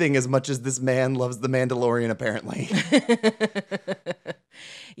anything as much as this man loves the Mandalorian, apparently.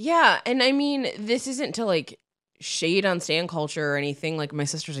 Yeah. And I mean, this isn't to like shade on stan culture or anything. Like my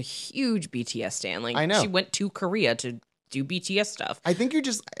sister's a huge BTS stan. Like I know. She went to Korea to do BTS stuff. I think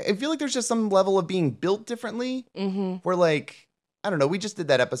I feel like there's just some level of being built differently where like, I don't know, we just did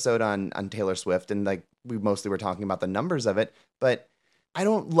that episode on Taylor Swift and like we mostly were talking about the numbers of it, but I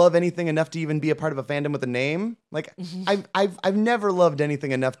don't love anything enough to even be a part of a fandom with a name. Like I've never loved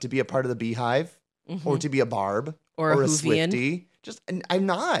anything enough to be a part of the Beehive or to be a Barb or a Whovian. Swiftie. And I'm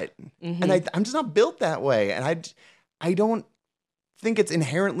not. And I'm just not built that way. And I don't think it's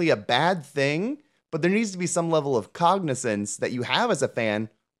inherently a bad thing, but there needs to be some level of cognizance that you have as a fan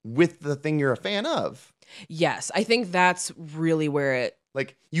with the thing you're a fan of. Yes, I think that's really where it.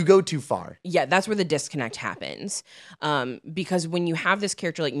 Like, you go too far. Yeah, that's where the disconnect happens. Because when you have this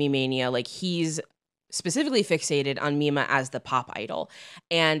character like Mimania, like he's specifically fixated on Mima as the pop idol.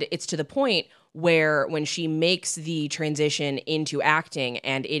 And it's to the point where when she makes the transition into acting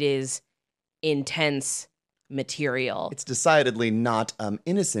and it is intense material. It's decidedly not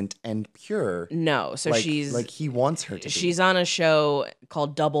innocent and pure. No, so like, she's like he wants her to be. she's on a show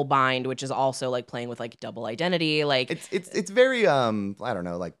called Double Bind, which is also like playing with like double identity. Like It's very I don't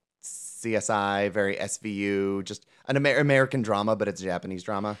know, like CSI, very SVU, just an American drama, but it's a Japanese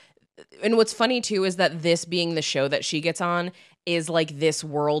drama. and what's funny too is that this being the show that she gets on is like this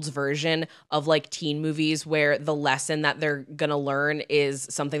world's version of like teen movies where the lesson that they're gonna learn is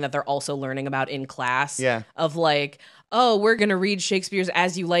something that they're also learning about in class. Yeah. Of like, oh, we're gonna read Shakespeare's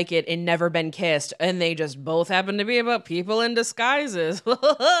As You Like It and Never Been Kissed, and they just both happen to be about people in disguises.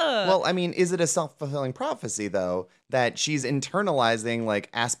 Well, I mean, is it a self-fulfilling prophecy though that she's internalizing like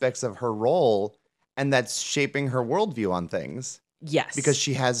aspects of her role and that's shaping her worldview on things Yes. because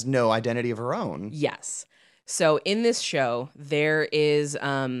she has no identity of her own? Yes. So in this show, there is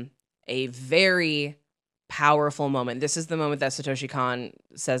a very powerful moment. This is the moment that Satoshi Kon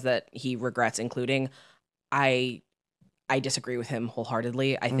says that he regrets including. I disagree with him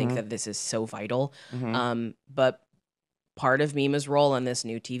wholeheartedly. I think that this is so vital. But part of Mima's role on this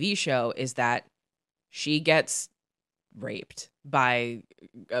new TV show is that she gets raped by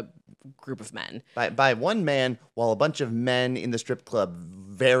a group of men. By one man, while a bunch of men in the strip club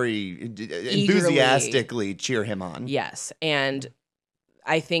very enthusiastically cheer him on. Yes. And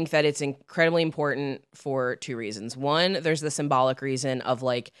I think that it's incredibly important for two reasons. One, there's the symbolic reason of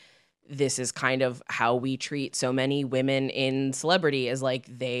like, this is kind of how we treat so many women in celebrity is like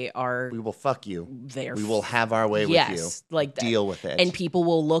they are. We will fuck you. We will have our way with you. Like deal with it. And people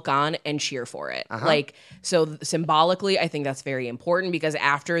will look on and cheer for it. Like, so symbolically, I think that's very important because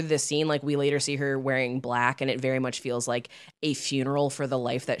after this scene, like we later see her wearing black and it very much feels like a funeral for the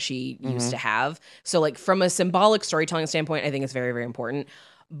life that she used to have. So like from a symbolic storytelling standpoint, I think it's very, very important.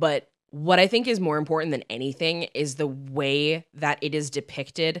 But what I think is more important than anything is the way that it is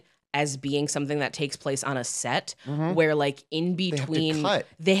depicted as being something that takes place on a set where like in between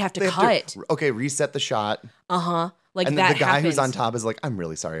they have to cut. Reset the shot. Like and that the guy happens. who's on top is like, I'm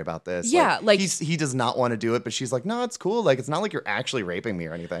really sorry about this. Yeah, like he does not want to do it, but she's like, no, it's cool. Like, it's not like you're actually raping me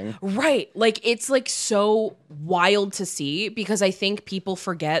or anything. Right. Like it's like so wild to see because I think people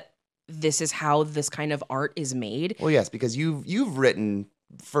forget this is how this kind of art is made. Well, yes, because you've written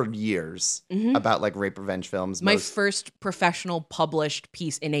for years about like rape revenge films. My first professional published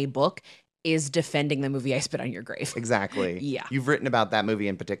piece in a book is defending the movie I Spit on Your Grave. Exactly. Yeah. You've written about that movie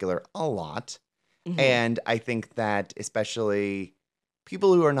in particular a lot. And I think that especially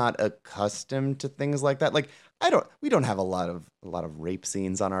people who are not accustomed to things like that, like we don't have a lot of rape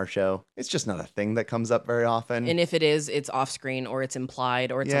scenes on our show. It's just not a thing that comes up very often. And if it is, it's off screen or it's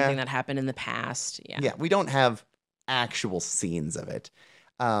implied or it's something that happened in the past. Yeah, we don't have actual scenes of it.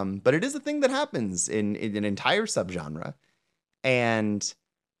 But it is a thing that happens in an entire subgenre. And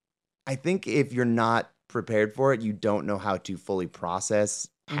I think if you're not prepared for it, you don't know how to fully process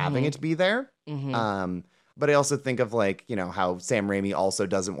having it be there. But I also think of like, you know, how Sam Raimi also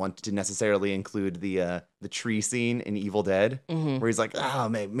doesn't want to necessarily include the tree scene in Evil Dead, where he's like, oh,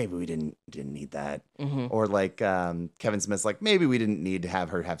 maybe we didn't need that. Or like Kevin Smith's like, maybe we didn't need to have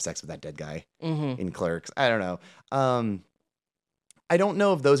her have sex with that dead guy in Clerks. I don't know. I don't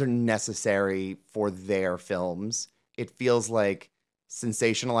know if those are necessary for their films. It feels like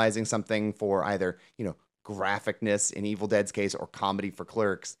sensationalizing something for either, you know, graphicness in Evil Dead's case or comedy for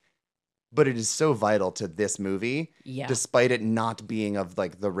Clerks. But it is so vital to this movie, despite it not being of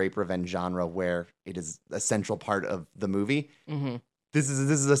like the rape revenge genre where it is a central part of the movie. This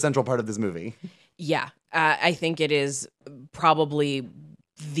is a central part of this movie. Yeah, I think it is probably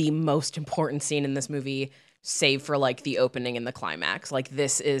the most important scene in this movie, save for like the opening and the climax. Like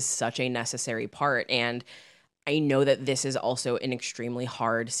this is such a necessary part. And I know that this is also an extremely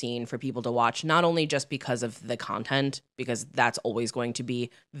hard scene for people to watch, not only just because of the content, because that's always going to be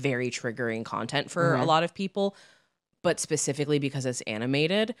very triggering content for a lot of people, but specifically because it's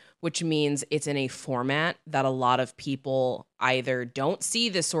animated, which means it's in a format that a lot of people either don't see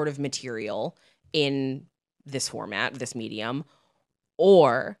this sort of material in this format, this medium,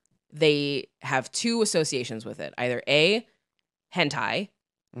 or they have two associations with it. Either A, hentai,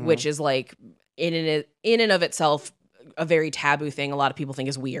 which is like in and of itself a very taboo thing a lot of people think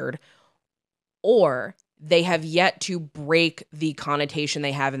is weird, or they have yet to break the connotation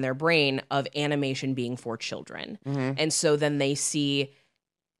they have in their brain of animation being for children. And so then they see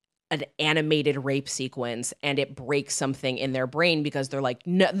an animated rape sequence and it breaks something in their brain because they're like,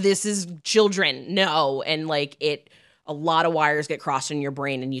 no, this is children. No. And like a lot of wires get crossed in your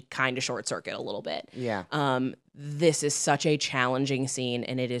brain and you kind of short circuit a little bit. Yeah. This is such a challenging scene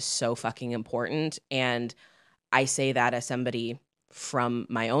and it is so fucking important. And I say that as somebody from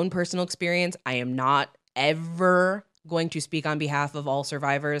my own personal experience. I am not ever going to speak on behalf of all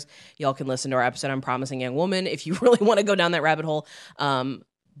survivors, y'all can listen to our episode on Promising Young Woman if you really want to go down that rabbit hole.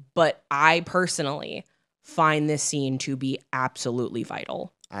 But I personally find this scene to be absolutely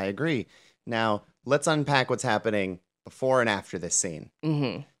vital. I agree. Now, let's unpack what's happening before and after this scene.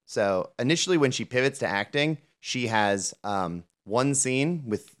 Mm-hmm. So initially when she pivots to acting, she has one scene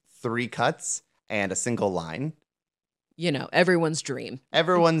with 3 cuts and a single line. You know, everyone's dream.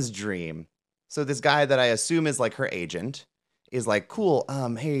 Everyone's dream. So this guy that I assume is like her agent is like, cool,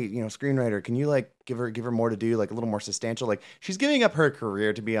 hey, screenwriter, can you like give her more to do, like a little more substantial? Like she's giving up her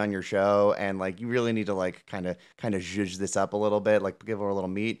career to be on your show, and like you really need to like kind of zhuzh this up a little bit, like give her a little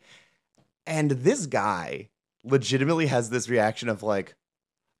meat. And this guy legitimately has this reaction of like,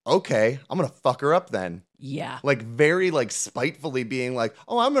 okay, I'm gonna fuck her up then. Yeah. Like very like spitefully being like,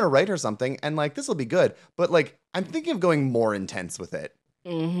 oh, I'm gonna write her something and like this will be good. But like I'm thinking of going more intense with it.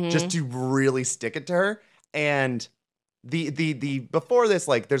 Mm-hmm. Just to really stick it to her. And the before this,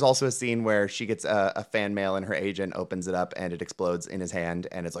 like there's also a scene where she gets a fan mail and her agent opens it up and it explodes in his hand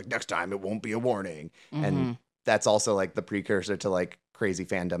and it's like, next time it won't be a warning. Mm-hmm. And that's also like the precursor to like crazy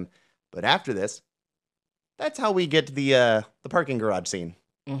fandom. But after this, that's how we get to the parking garage scene.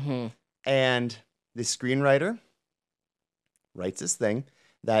 Mm-hmm. And the screenwriter writes this thing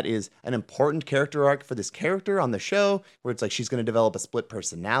that is an important character arc for this character on the show, where it's like she's going to develop a split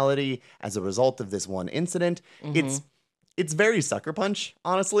personality as a result of this one incident. Mm-hmm. It's very Sucker Punch,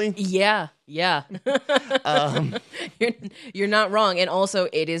 honestly. Yeah. You're not wrong. And also,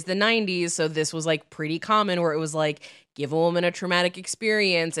 it is the 90s, so this was like pretty common where it was like, give a woman a traumatic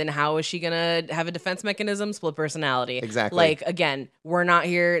experience, and how is she gonna have a defense mechanism? Split personality. Exactly. Like, again, we're not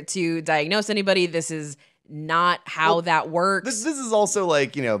here to diagnose anybody. This is not how that works. This is also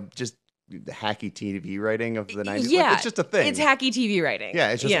like, just the hacky TV writing of the 90s. Yeah. Like, it's just a thing. It's hacky TV writing. Yeah,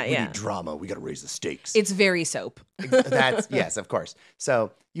 it's just we need drama. We got to raise the stakes. It's very soap. That's yes, of course.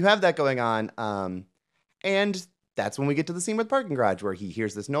 So you have that going on, and that's when we get to the scene with the parking garage where he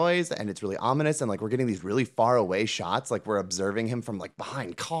hears this noise and it's really ominous, and like we're getting these really far away shots, like we're observing him from like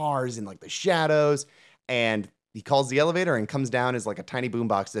behind cars in like the shadows, and he calls the elevator and comes down as like a tiny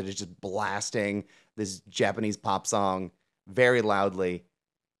boombox that is just blasting this Japanese pop song very loudly,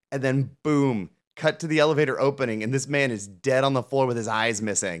 and then boom, cut to the elevator opening, and this man is dead on the floor with his eyes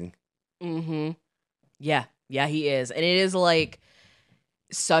missing. Mm-hmm. Yeah, he is, and it is like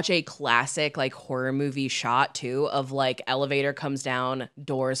such a classic like horror movie shot too, of like elevator comes down,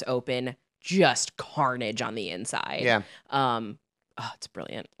 doors open, just carnage on the inside. Yeah. Oh, it's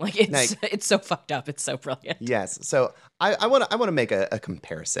brilliant. Like it's so fucked up. It's so brilliant. Yes. So I want to make a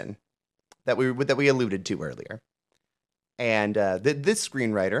comparison that we alluded to earlier, and this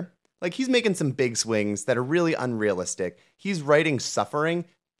screenwriter, like he's making some big swings that are really unrealistic. He's writing suffering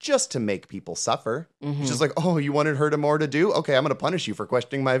just to make people suffer. Mm-hmm. It's just like, oh, you wanted her to more to do? Okay, I'm going to punish you for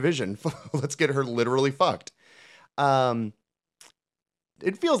questioning my vision. Let's get her literally fucked. It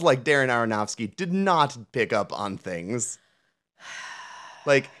feels like Darren Aronofsky did not pick up on things.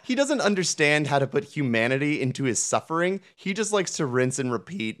 Like, he doesn't understand how to put humanity into his suffering. He just likes to rinse and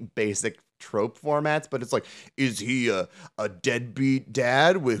repeat basic trope formats, but it's like, is he a deadbeat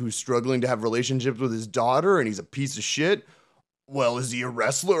dad who's struggling to have relationships with his daughter and he's a piece of shit? Well, is he a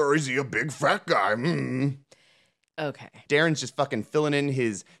wrestler or is he a big fat guy? Okay. Darren's just fucking filling in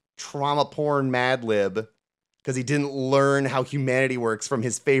his trauma porn Mad Lib because he didn't learn how humanity works from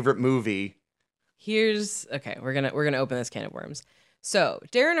his favorite movie. We're gonna open this can of worms. So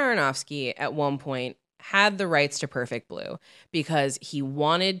Darren Aronofsky at one point had the rights to Perfect Blue because he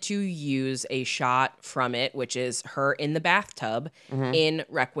wanted to use a shot from it, which is her in the bathtub in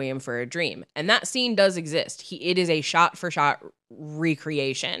Requiem for a Dream. And that scene does exist. It is a shot-for-shot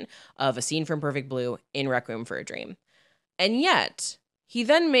recreation of a scene from Perfect Blue in Requiem for a Dream. And yet, he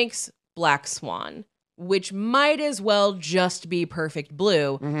then makes Black Swan, which might as well just be Perfect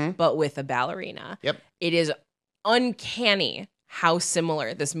Blue, but with a ballerina. Yep. It is uncanny how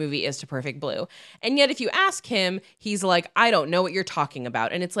similar this movie is to Perfect Blue. And yet if you ask him, he's like, I don't know what you're talking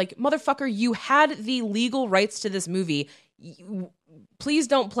about. And it's like, motherfucker, you had the legal rights to this movie. Please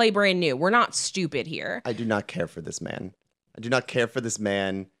don't play brand new. We're not stupid here. I do not care for this man. I do not care for this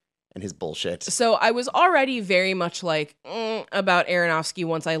man and his bullshit. So I was already very much like, about Aronofsky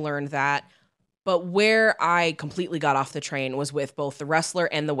once I learned that. But where I completely got off the train was with both The Wrestler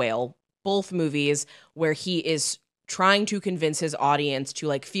and The Whale, both movies where he is trying to convince his audience to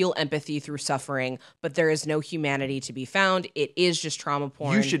like feel empathy through suffering, but there is no humanity to be found. It is just trauma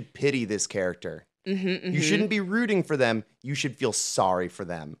porn. You should pity this character. You shouldn't be rooting for them. You should feel sorry for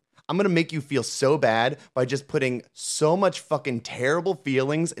them. I'm going to make you feel so bad by just putting so much fucking terrible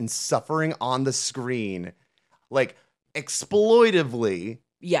feelings and suffering on the screen. Like, exploitively.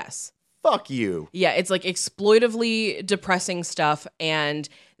 Yes. Fuck you. Yeah, it's like exploitively depressing stuff, and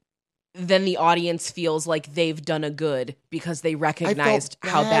then the audience feels like they've done a good because they recognized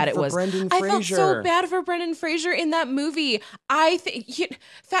how bad it was. Brendan I felt Fraser. so bad for Brendan Fraser in that movie. I think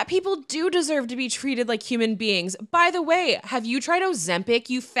fat people do deserve to be treated like human beings. By the way, have you tried Ozempic,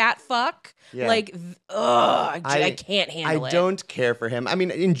 you fat fuck? Yeah. Like, ugh, I can't handle it. I don't care for him. I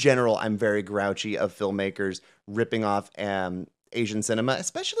mean, in general, I'm very grouchy of filmmakers ripping off Asian cinema,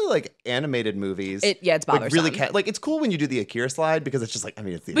 especially like animated movies. It's bothersome. Like, really, like it's cool when you do the Akira slide because it's just like, I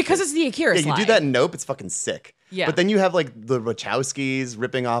mean, it's the because it's the Akira slide. Yeah, you do that in Nope, it's fucking sick. Yeah. But then you have like the Wachowskis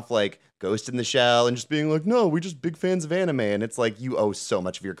ripping off like Ghost in the Shell and just being like, no, we're just big fans of anime. And it's like, you owe so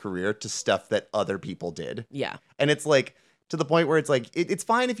much of your career to stuff that other people did. Yeah. And it's like, to the point where it's like, it's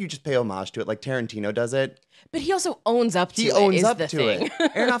fine if you just pay homage to it, like Tarantino does it. But he also owns up to it. He owns is up the to thing.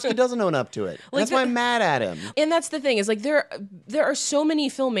 it. Aronofsky doesn't own up to it. Like That's why I'm mad at him. And that's the thing, is like there are so many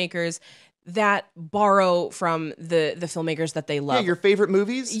filmmakers that borrow from the filmmakers that they love. Yeah, your favorite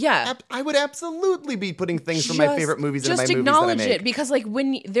movies? Yeah. I would absolutely be putting things from my favorite movies into my movies that I acknowledge make. it, because like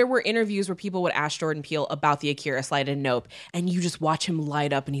when there were interviews where people would ask Jordan Peele about the Akira slide in Nope, and you just watch him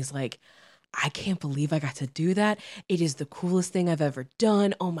light up and he's like, I can't believe I got to do that. It is the coolest thing I've ever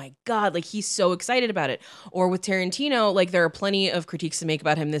done. Oh my God. Like, he's so excited about it. Or with Tarantino, like, there are plenty of critiques to make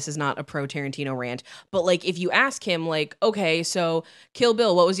about him. This is not a pro Tarantino rant. But like, if you ask him, like, okay, so Kill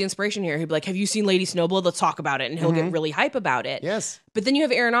Bill, what was the inspiration here? He'd be like, have you seen Lady Snowblood? Let's talk about it. And he'll get really hype about it. Yes. But then you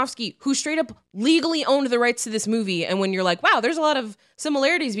have Aronofsky, who straight up legally owned the rights to this movie. And when you're like, wow, there's a lot of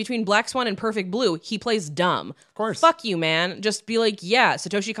similarities between Black Swan and Perfect Blue, he plays dumb. Of course. Fuck you, man. Just be like, yeah,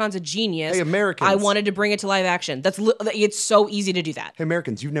 Satoshi Kon's a genius. Hey, Americans. I wanted to bring it to live action. It's so easy to do that. Hey,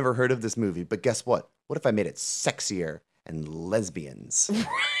 Americans, you've never heard of this movie, but guess what? What if I made it sexier and lesbians?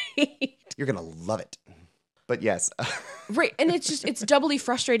 Right. You're going to love it. But yes. Right. And it's doubly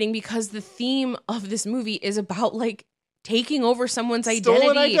frustrating because the theme of this movie is about like taking over someone's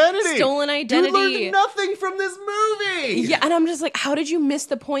Stolen identity. Stolen identity. You learned nothing from this movie. Yeah, and I'm just like, how did you miss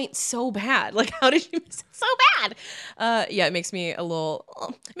the point so bad? Like, how did you miss it so bad? Yeah, it makes me a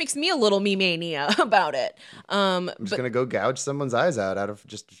little me-mania about it. I'm just gonna go gouge someone's eyes out of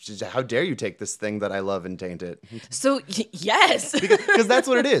just how dare you take this thing that I love and taint it. So yes, because that's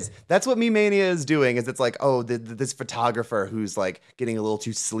what it is. That's what me-mania is doing. Is it's like, oh, this photographer who's like getting a little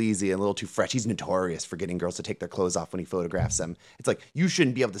too sleazy and a little too fresh. He's notorious for getting girls to take their clothes off when he photographs them. It's like, you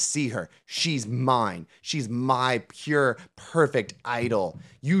shouldn't be able to see her. She's mine. She's my pure, perfect idol.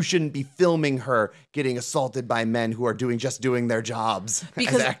 You shouldn't be filming her getting assaulted by men who are just doing their jobs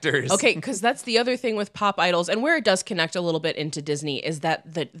as actors. Okay, because that's the other thing with pop idols, and where it does connect a little bit into Disney, is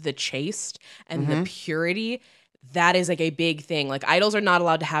that the chaste and the purity, that is like a big thing. Like, idols are not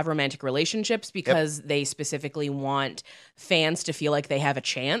allowed to have romantic relationships because they specifically want fans to feel like they have a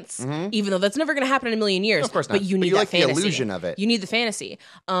chance, even though that's never going to happen in a million years. Of course not. But you need like that fantasy. The illusion of it. You need the fantasy.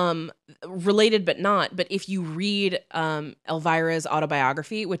 Related but not. But if you read Elvira's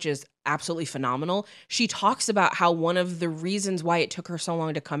autobiography, which is absolutely phenomenal, she talks about how one of the reasons why it took her so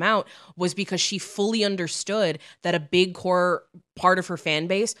long to come out was because she fully understood that a big core part of her fan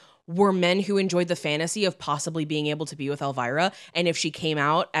base were men who enjoyed the fantasy of possibly being able to be with Elvira. And if she came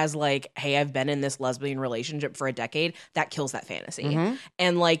out as like, hey, I've been in this lesbian relationship for a decade, that kills that fantasy.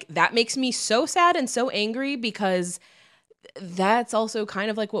 And like, that makes me so sad and so angry, because that's also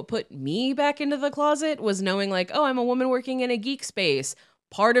kind of like what put me back into the closet, was knowing like, oh, I'm a woman working in a geek space.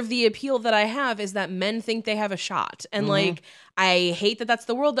 Part of the appeal that I have is that men think they have a shot. And like, I hate that that's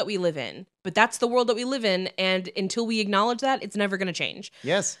the world that we live in, but that's the world that we live in. And until we acknowledge that, it's never going to change.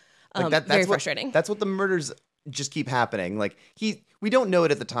 Yes. Like that's very frustrating. That's what the murders just keep happening. Like, we don't know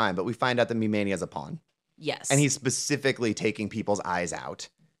it at the time, but we find out that Me-Mania is a pawn. Yes. And he's specifically taking people's eyes out.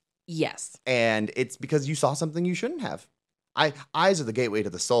 Yes. And it's because you saw something you shouldn't have. Eyes are the gateway to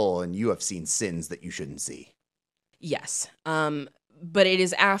the soul, and you have seen sins that you shouldn't see. Yes. But it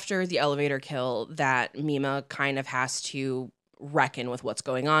is after the elevator kill that Mima kind of has to reckon with what's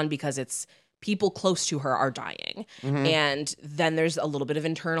going on, because it's people close to her are dying. And then there's a little bit of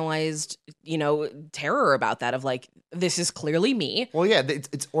internalized, terror about that, of like, this is clearly me. Well, yeah,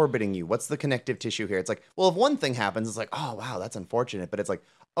 it's orbiting you. What's the connective tissue here? It's like, well, if one thing happens, it's like, oh, wow, that's unfortunate. But it's like,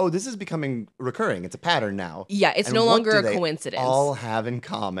 oh, this is becoming recurring. It's a pattern now. Yeah, it's And no what longer do a they coincidence. all have in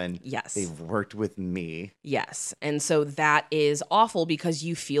common. Yes. They've worked with me. Yes. And so that is awful, because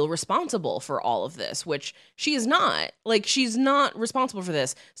you feel responsible for all of this, which she is not. Like, she's not responsible for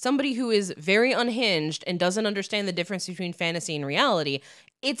this. Somebody who is very unhinged and doesn't understand the difference between fantasy and reality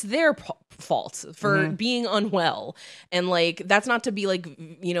it's their fault for being unwell. And like, that's not to be like,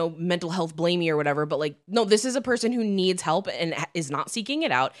 you know, mental health blamey or whatever, but like, no, this is a person who needs help and is not seeking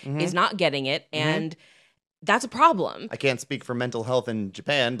it out, is not getting it. And that's a problem. I can't speak for mental health in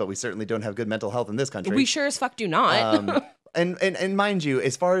Japan, but we certainly don't have good mental health in this country. We sure as fuck do not. And mind you,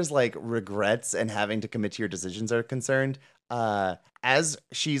 as far as like regrets and having to commit to your decisions are concerned, as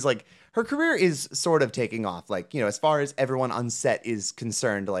she's like, her career is sort of taking off. Like, you know, as far as everyone on set is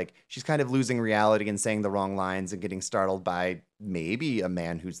concerned, like she's kind of losing reality and saying the wrong lines and getting startled by maybe a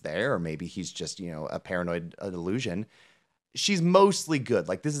man who's there, or maybe he's just, you know, a paranoid delusion. She's mostly good.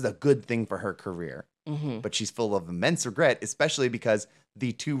 Like, this is a good thing for her career. But she's full of immense regret, especially because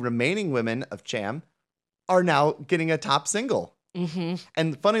the two remaining women of Cham are now getting a top single.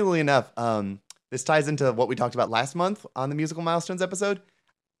 And funnily enough, this ties into what we talked about last month on the Musical Milestones episode.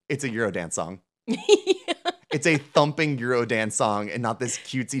 It's a Eurodance song. It's a thumping Eurodance song and not this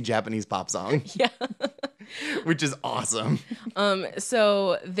cutesy Japanese pop song. Yeah. Which is awesome.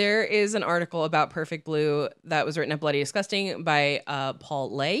 So there is an article about Perfect Blue that was written at Bloody Disgusting by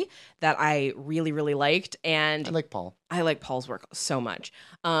Paul Lay that I really, really liked. And I like Paul. I like Paul's work so much.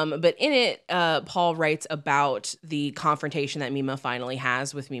 But in it, Paul writes about the confrontation that Mima finally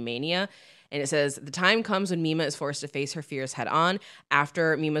has with Mimania. And it says, the time comes when Mima is forced to face her fears head on.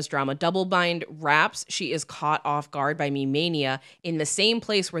 After Mima's drama Double Bind wraps, she is caught off guard by Mimania in the same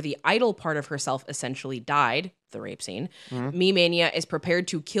place where the idol part of herself essentially died, the rape scene. Mimania is prepared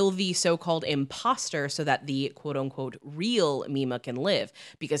to kill the so-called imposter so that the quote-unquote real Mima can live.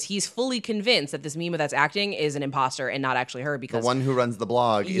 Because he's fully convinced that this Mima that's acting is an imposter and not actually her. Because the one who runs the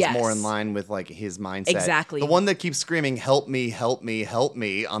blog is Yes. more in line with like his mindset. Exactly. The one that keeps screaming, help me, help me, help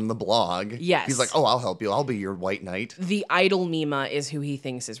me on the blog. Yes. He's like, oh, I'll help you. I'll be your white knight. the idol Mima is who he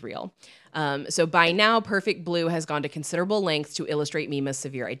thinks is real. So by now, Perfect Blue has gone to considerable lengths to illustrate Mima's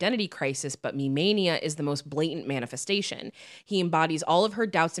severe identity crisis, but Mimania is the most blatant manifestation. He embodies all of her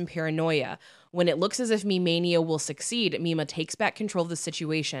doubts and paranoia. When it looks as if Mimania will succeed, Mima takes back control of the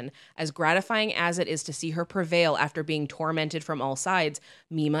situation. As gratifying as it is to see her prevail after being tormented from all sides,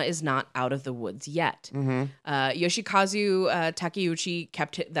 Mima is not out of the woods yet. Yoshikazu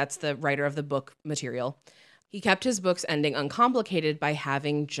Takeuchi that's the writer of the book material. He kept his books ending uncomplicated by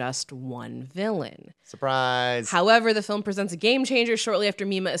having just one villain. Surprise. However, the film presents a game changer shortly after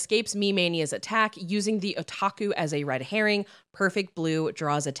Mima escapes Mimania's attack. Using the otaku as a red herring, Perfect Blue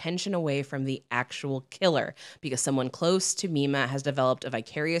draws attention away from the actual killer because someone close to Mima has developed a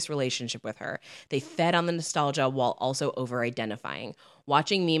vicarious relationship with her. They fed on the nostalgia while also over-identifying.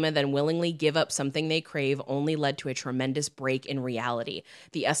 Watching Mima then willingly give up something they crave only led to a tremendous break in reality.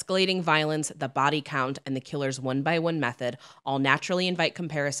 The escalating violence, the body count, and the killer's one-by-one method all naturally invite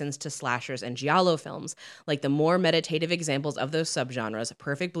comparisons to slashers and giallo films. Like the more meditative examples of those subgenres,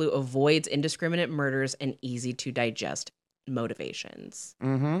 Perfect Blue avoids indiscriminate murders and easy-to-digest motivations.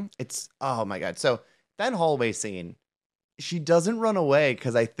 It's, oh my God. So that hallway scene, she doesn't run away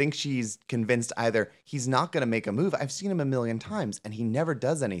because I think she's convinced either he's not going to make a move. I've seen him a million times and he never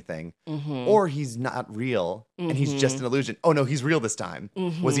does anything. Or he's not real and he's just an illusion. Oh no, he's real this time.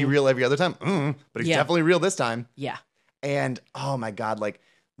 Was he real every other time? But he's definitely real this time. Yeah. And oh my God, like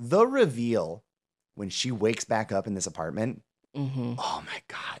the reveal when she wakes back up in this apartment. Oh my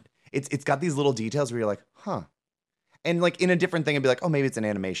God. It's got these little details where you're like, huh. And like in a different thing, it'd be like, oh, maybe it's an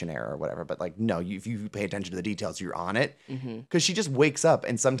animation error or whatever. But like, no, if you pay attention to the details, you're on it. Because she just wakes up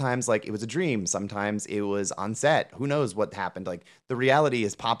and sometimes like it was a dream. Sometimes it was on set. Who knows what happened? Like the reality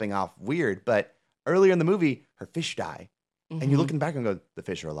is popping off weird. But earlier in the movie, her fish die. And you look in the back and go, the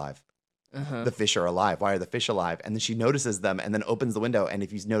fish are alive. The fish are alive. Why are the fish alive? And then she notices them and then opens the window. And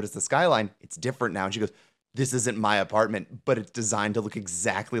if you notice the skyline, it's different now. And she goes, this isn't my apartment, but it's designed to look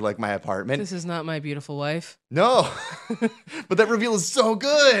exactly like my apartment. This is not my beautiful wife. No, but that reveal is so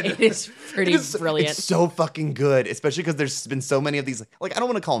good. It is pretty brilliant. It's so fucking good, especially because there's been so many of these, like, I don't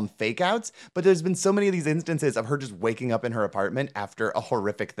want to call them fake outs, but there's been so many of these instances of her just waking up in her apartment after a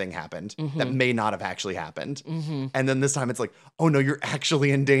horrific thing happened that may not have actually happened. And then this time it's like, oh no, you're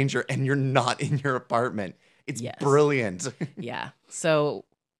actually in danger and you're not in your apartment. It's brilliant. Yeah. So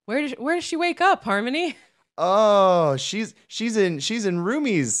where does she wake up, Harmony? Oh, she's in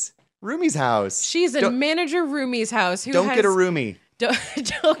Rumi's house. She's in Manager Rumi's house. Don't get a roomie.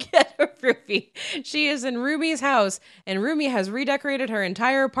 Don't get a roomie. She is in Rumi's house, and Rumi has redecorated her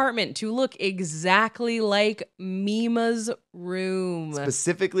entire apartment to look exactly like Mima's room.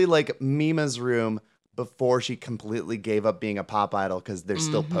 Specifically like Mima's room before she completely gave up being a pop idol because there's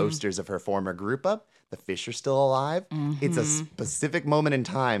still posters of her former group up. The fish are still alive. It's a specific moment in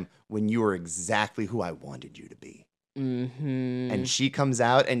time when you were exactly who I wanted you to be. Mm-hmm. And she comes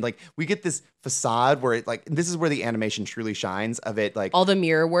out and like we get this facade where it like this is where the animation truly shines of it like All the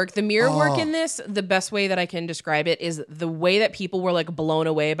mirror work. The mirror work Oh. in this, the best way that I can describe it is the way that people were like blown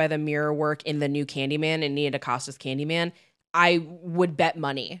away by the mirror work in the new Candyman and Nia DaCosta's Candyman. I would bet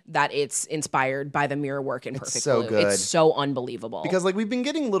money that it's inspired by the mirror work in Perfect so Blue. good. It's so unbelievable. because like we've been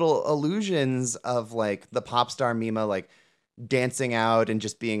getting little illusions of like the pop star Mima like dancing out and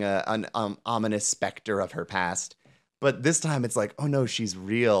just being an ominous specter of her past. But this time it's like, oh no, she's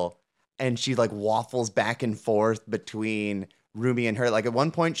real. And she like waffles back and forth between Rumi and her. Like at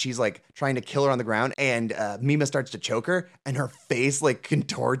one point she's like trying to kill her on the ground and Mima starts to choke her and her face like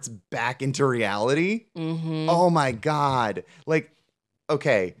contorts back into reality. Mhm. Oh my God. Like,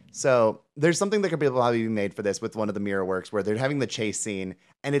 okay, so there's something that could probably be made for this with one of the mirror works where they're having the chase scene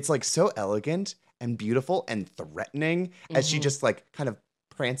and it's like so elegant and beautiful and threatening as she just like kind of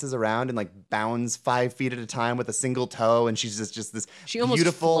prances around and like bounds 5 feet at a time with a single toe. And she's just this She almost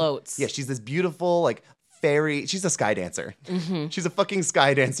beautiful, floats. yeah, she's this beautiful like fairy. She's a sky dancer. She's a fucking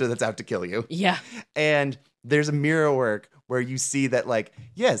sky dancer that's out to kill you. Yeah. And there's a mirror work where you see that, like,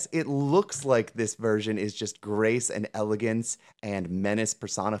 yes, it looks like this version is just grace and elegance and menace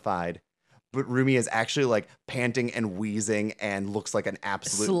personified. But Rumi is actually like panting and wheezing and looks like an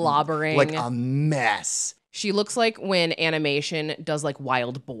absolute Slobbering. like a mess. She looks like when animation does like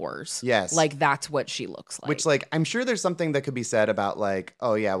wild boars. Yes. Like that's what she looks like. Which, like, I'm sure there's something that could be said about, like,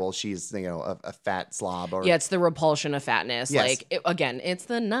 oh, yeah, well, she's, you know, a fat slob. Or yeah, it's the repulsion of fatness. Yes. Like, again, it's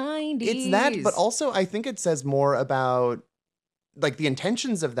the 90s. It's that, but also I think it says more about, like, the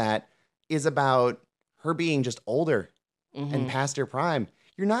intentions of that is about her being just older Mm-hmm. and past her prime.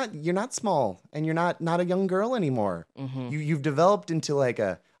 You're not small and you're not a young girl anymore. Mm-hmm. You've developed into like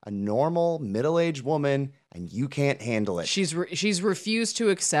a normal middle-aged woman and you can't handle it. She's refused to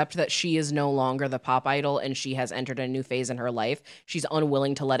accept that she is no longer the pop idol and she has entered a new phase in her life. She's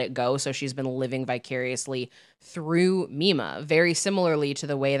unwilling to let it go, so she's been living vicariously through Mima, very similarly to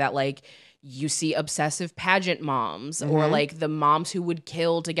the way that like you see obsessive pageant moms or like the moms who would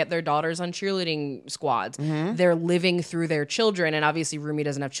kill to get their daughters on cheerleading squads. They're living through their children, and obviously Rumi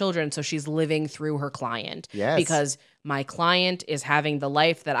doesn't have children, so she's living through her client. Yes. Because my client is having the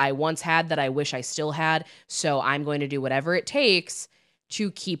life that I once had that I wish I still had, so I'm going to do whatever it takes to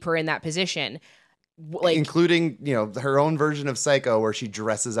keep her in that position. Like, including, you know, her own version of Psycho where she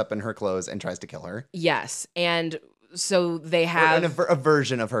dresses up in her clothes and tries to kill her. yes. And so they Or have a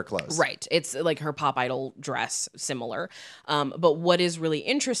version of her clothes. right. It's like her pop idol dress, similar. But what is really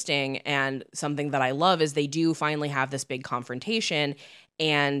interesting and something that I love is they do finally have this big confrontation,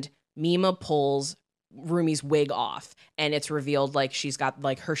 and Mima pulls Rumi's wig off, and it's revealed like she's got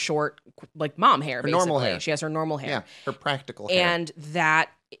like her short, like mom hair, basically. normal hair. She has her normal hair. Yeah, her practical hair. And that,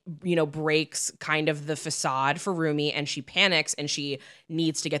 you know, breaks kind of the facade for Rumi, and she panics and she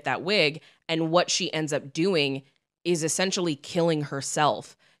needs to get that wig. And what she ends up doing is essentially killing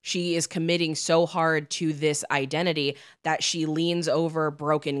herself. She is committing so hard to this identity that she leans over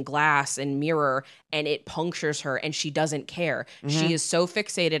broken glass and mirror and it punctures her and she doesn't care. She is so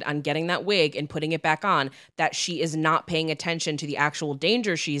fixated on getting that wig and putting it back on that she is not paying attention to the actual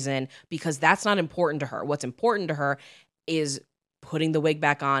danger she's in, because that's not important to her. What's important to her is putting the wig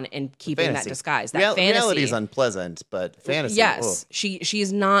back on and keeping that Fantasy. disguise. That fantasy. Reality is unpleasant, but fantasy. Yes, oh.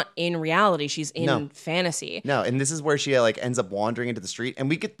 she's not in reality. She's in No. fantasy. No, and this is where she like ends up wandering into the street, and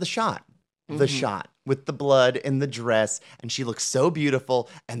we get the shot. Mm-hmm. The shot with the blood in the dress, and she looks so beautiful,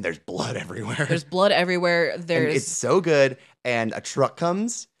 and there's blood everywhere. There's blood everywhere. and There's it's so good, and a truck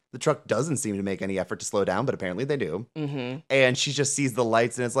comes. The truck doesn't seem to make any effort to slow down, but apparently they do. Mhm. And she just sees the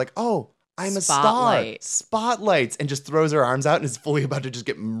lights, and it's like, oh, I'm a Spotlight. star. Spotlights. And just throws her arms out and is fully about to just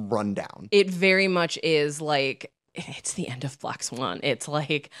get run down. It very much is like it's the end of Black Swan. It's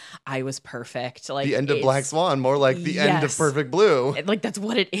like I was perfect. Like The end of it's- Black Swan, more like the end of Yes. Perfect Blue. Like that's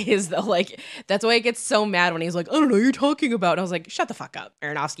what it is though. Like that's why it gets so mad when he's like, I don't know what you're talking about. And I was like, shut the fuck up,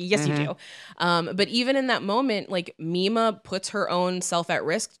 Aronofsky. Yes, you do. But even in that moment, like Mima puts her own self at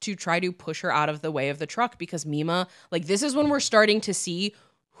risk to try to push her out of the way of the truck, because Mima, like this is when we're starting to see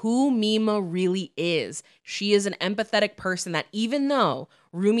who Mima really is. She is an empathetic person that even though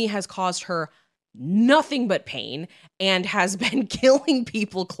Rumi has caused her nothing but pain and has been killing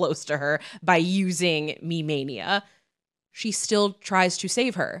people close to her by using Me-Mania, she still tries to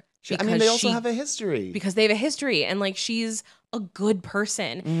save her. I mean, they also she- have a history. because they have a history, and like she's a good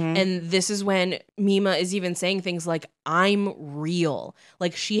person. Mm-hmm. And this is when Mima is even saying things like, I'm real.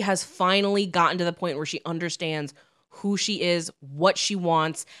 Like she has finally gotten to the point where she understands who she is, what she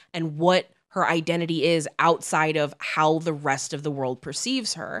wants, and what her identity is outside of how the rest of the world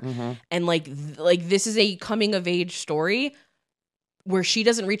perceives her. And like this is a coming of age story where she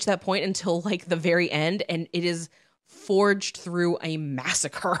doesn't reach that point until like the very end, and it is forged through a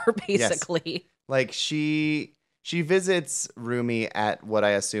massacre basically. Yes. Like she visits Rumi at what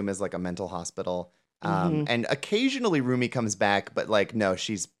I assume is like a mental hospital. And occasionally Rumi comes back, but like, no,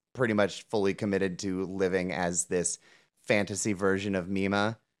 she's pretty much fully committed to living as this fantasy version of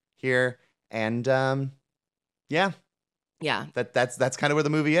Mima here. And yeah, that's kind of where the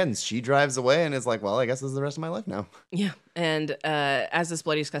movie ends. She drives away and is like, well, I guess this is the rest of my life now. Yeah. And as this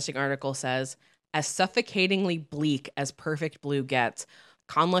Bloody Disgusting article says, as suffocatingly bleak as Perfect Blue gets,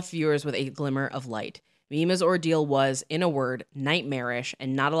 Khan left viewers with a glimmer of light. Mima's ordeal was, in a word, nightmarish,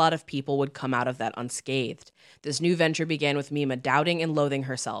 and not a lot of people would come out of that unscathed. This new venture began with Mima doubting and loathing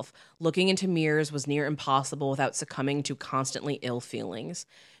herself. Looking into mirrors was near impossible without succumbing to constantly ill feelings.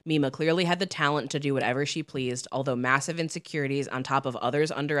 Mima clearly had the talent to do whatever she pleased, although massive insecurities on top of others'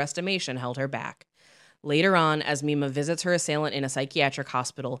 underestimation held her back. Later on, as Mima visits her assailant in a psychiatric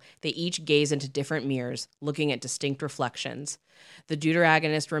hospital, they each gaze into different mirrors, looking at distinct reflections. The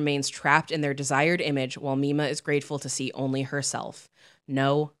deuteragonist remains trapped in their desired image, while Mima is grateful to see only herself.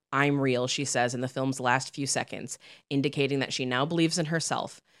 No, I'm real, she says in the film's last few seconds, indicating that she now believes in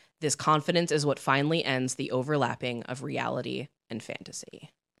herself. This confidence is what finally ends the overlapping of reality and fantasy.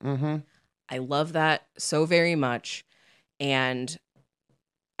 I love that so very much, and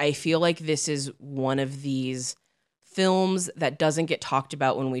I feel like this is one of these films that doesn't get talked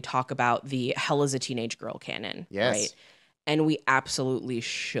about when we talk about the Hell is a Teenage Girl canon. Yes. Right? And we absolutely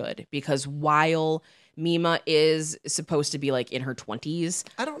should, because while Mima is supposed to be like in her 20s,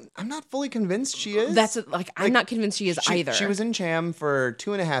 I'm not fully convinced she is. I'm not convinced she is either. She was in Cham for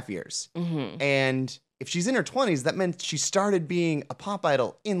 2.5 years. And if she's in her 20s, that meant she started being a pop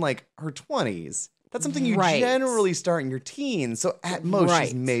idol in like her 20s. That's something you generally start in your teens. So at most,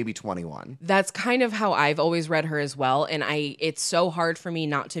 she's maybe 21. That's kind of how I've always read her as well. And it's so hard for me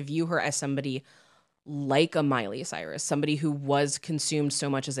not to view her as somebody like a Miley Cyrus, somebody who was consumed so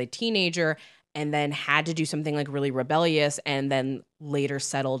much as a teenager and then had to do something like really rebellious and then later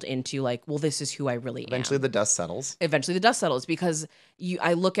settled into like, well, this is who I really am. Eventually the dust settles. Because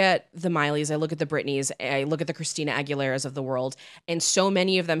I look at the Mileys, I look at the Britneys, I look at the Christina Aguileras of the world, and so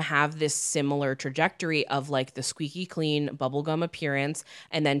many of them have this similar trajectory of like the squeaky clean bubblegum appearance,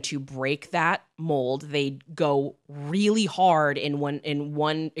 and then to break that mold, they go really hard in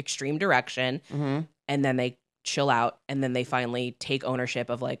one extreme direction, and then they chill out, and then they finally take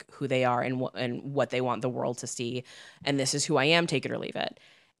ownership of like who they are and what they want the world to see, and this is who I am, take it or leave it.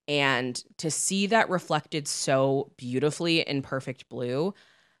 And to see that reflected so beautifully in Perfect Blue,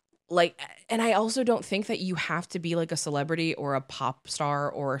 like, and I also don't think that you have to be like a celebrity or a pop star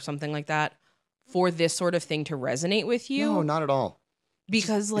or something like that for this sort of thing to resonate with you. No, not at all.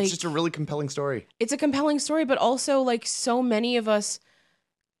 Because it's just a really compelling story. It's a compelling story, but also like so many of us,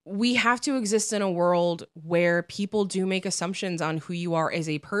 we have to exist in a world where people do make assumptions on who you are as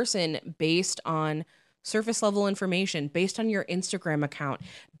a person based on surface level information, based on your Instagram account,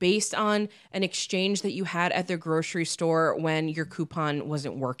 based on an exchange that you had at the grocery store when your coupon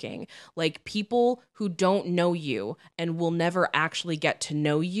wasn't working. Like, people who don't know you and will never actually get to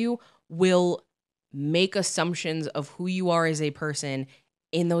know you will make assumptions of who you are as a person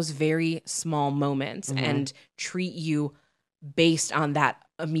in those very small moments and treat you based on that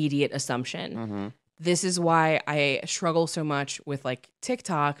immediate assumption. This is why I struggle so much with like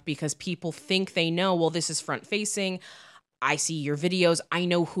TikTok, because people think they know, well, this is front facing. I see your videos. I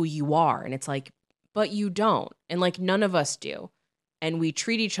know who you are. And it's like, but you don't. And like, none of us do. And we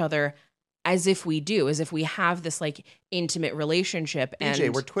treat each other as if we do, as if we have this like intimate relationship. BJ,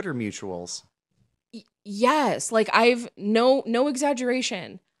 and we're Twitter mutuals. Yes. Like, I've no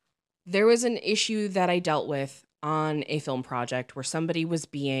exaggeration. There was an issue that I dealt with on a film project where somebody was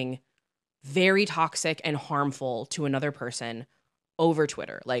being very toxic and harmful to another person over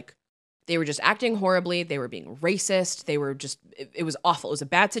Twitter. Like, they were just acting horribly. They were being racist. They were just, it was awful. It was a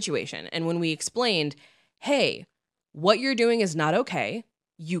bad situation. And when we explained, hey, what you're doing is not okay.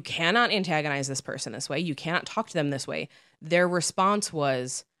 You cannot antagonize this person this way. You cannot talk to them this way. Their response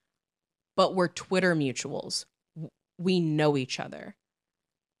was, but we're Twitter mutuals. We know each other.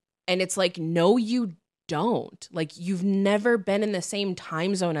 And it's like, no, you don't. Like, you've never been in the same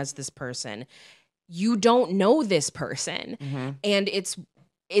time zone as this person. You don't know this person. And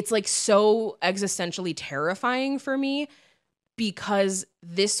it's like so existentially terrifying for me, because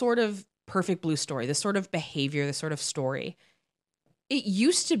this sort of Perfect Blue story, this sort of behavior, this sort of story, it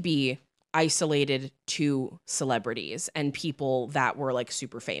used to be isolated to celebrities and people that were like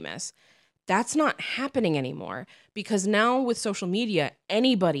super famous. That's not happening anymore because now with social media,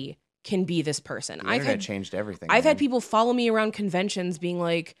 anybody can be this person. The internet changed everything. I've had man. people follow me around conventions being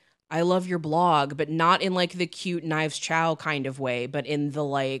like, I love your blog, but not in like the cute Knives Chow kind of way, but in the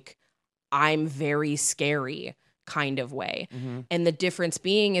like, I'm very scary kind of way. Mhm. And the difference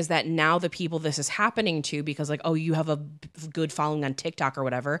being is that now the people this is happening to, because like, oh, you have a good following on TikTok or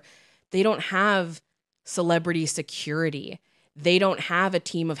whatever, they don't have celebrity security. They don't have a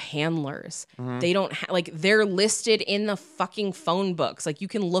team of handlers. Mhm. They don't like they're listed in the fucking phone books. Like you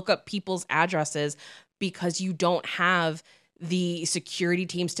can look up people's addresses because you don't have the security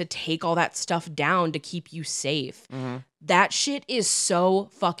teams to take all that stuff down to keep you safe. Mhm. That shit is so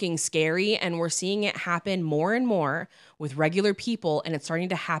fucking scary, and we're seeing it happen more and more with regular people, and it's starting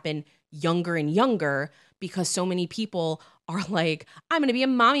to happen younger and younger because so many people are like, I'm going to be a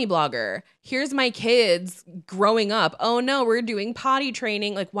mommy blogger. Here's my kids growing up. Oh no, we're doing potty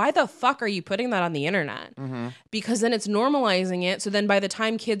training. Like, why the fuck are you putting that on the internet? Mhm. Because then it's normalizing it. So then by the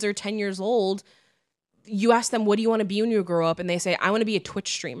time kids are 10 years old, you ask them, what do you want to be when you grow up? And they say, I want to be a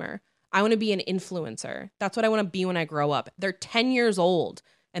Twitch streamer. I want to be an influencer. That's what I want to be when I grow up. They're 10 years old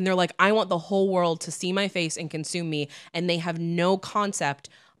and they're like, I want the whole world to see my face and consume me. And they have no concept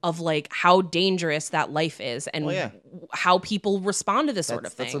of like how dangerous that life is and Well, yeah. how people respond to this sort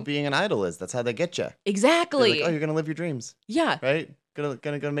of thing. That's what being an idol is. That's how they get you. Exactly. Like, oh, you're gonna live your dreams, Yeah. right?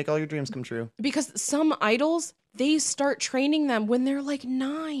 Gonna make all your dreams come true, Because some idols, they start training them when they're like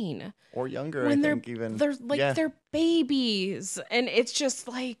 9. or younger. When I they're think even they're like Yeah. they're babies. And it's just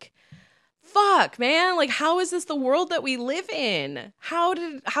like, fuck, man. Like, how is this the world that we live in? How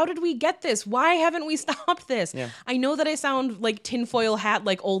did we get this? Why haven't we stopped this? Yeah. I know that I sound like tinfoil hat,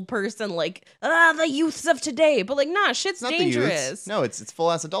 like old person, like the youths of today, but like, nah, shit's It's not the dangerous. youths. No, it's full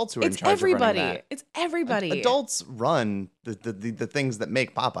ass adults who are in It's charge everybody. of running that. It's everybody. Adults run the things that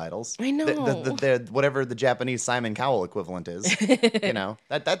make pop idols. I know. The whatever the Japanese Simon Cowell equivalent is. You know,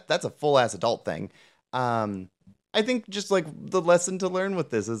 that's a full ass adult thing. I think just like the lesson to learn with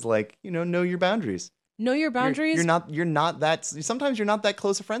this is like, know your boundaries. Know your boundaries, You're not that. Sometimes you're not that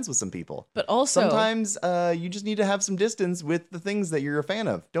close of friends with some people. but also Sometimes you just need to have some distance with the things that you're a fan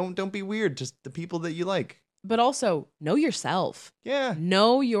of. Don't be weird. Just the people that you like. know yourself. Yeah,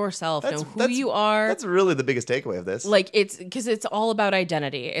 Know yourself. Know who you are. that's really the biggest takeaway of this. Like it's because it's all about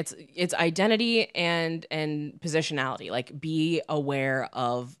identity. It's identity and positionality. Like be aware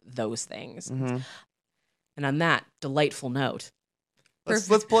of those things. Mhm. And on that delightful note, Let's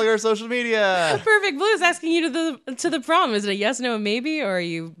plug our social media. Perfect Blue is asking you to the prom. Is it a yes, no, maybe, or are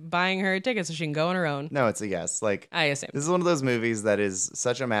you buying her a ticket so she can go on her own? No, it's a yes. Like, I assume. this is one of those movies that is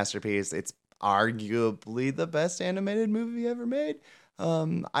such a masterpiece. It's arguably the best animated movie ever made.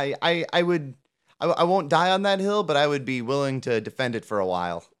 I won't die on that hill, but I would be willing to defend it for a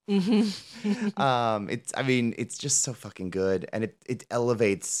while. It's just so fucking good, and it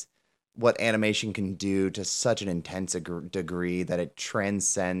elevates what animation can do to such an intense degree that it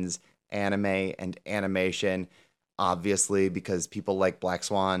transcends anime and animation, obviously, because people like Black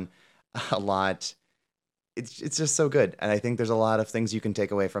Swan a lot. It's just so good, and I think there's a lot of things you can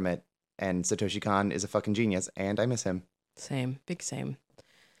take away from it, and Satoshi Kon is a fucking genius, and I miss him. Same. Big same.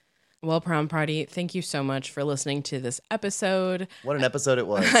 Well, Prom Party, thank you so much for listening to this episode. What an episode it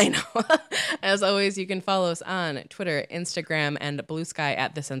was. I know. As always, you can follow us on Twitter, Instagram, and Blue Sky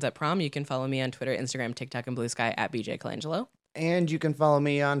at The Sunset Prom. You can follow me on Twitter, Instagram, TikTok, and Blue Sky at BJ Colangelo. And you can follow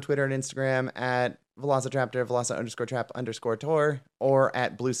me on Twitter and Instagram at Velocitraptor, Veloci_trap_tour, or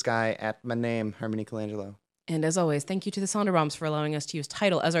at Blue Sky at my name, Harmony Colangelo. And as always, thank you to the Sonderbombs for allowing us to use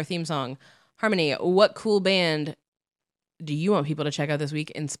Tidal as our theme song. Harmony, what cool band do you want people to check out this week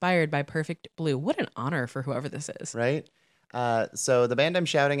inspired by Perfect Blue? What an honor for whoever this is. Right? So the band I'm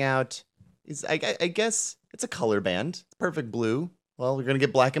shouting out is, I guess, it's a color band. It's Perfect Blue. Well, we're going to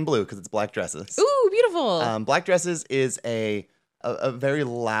get Black and Blue because it's Black Dresses. Ooh, beautiful. Black Dresses is a very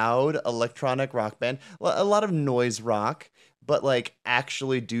loud electronic rock band. A lot of noise rock, but like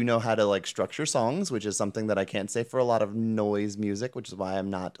actually do know how to like structure songs, which is something that I can't say for a lot of noise music, which is why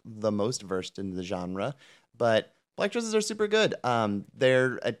I'm not the most versed in the genre. But Black Dresses are super good.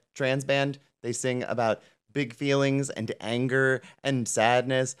 They're a trans band. They sing about big feelings and anger and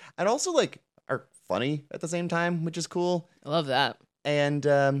sadness, and also like are funny at the same time, which is cool. I love that. And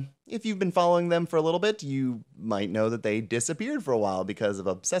if you've been following them for a little bit, you might know that they disappeared for a while because of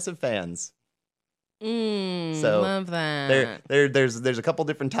obsessive fans. So Love that. There's a couple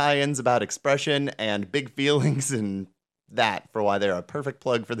different tie-ins about expression and big feelings and that for why they're a perfect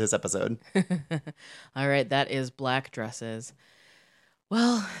plug for this episode. All right, that is Black Dresses.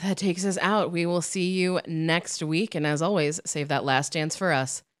 Well, that takes us out. We will see you next week. And as always, save that last dance for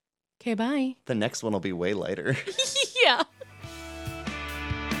us. Okay, bye. The next one will be way lighter. Yeah.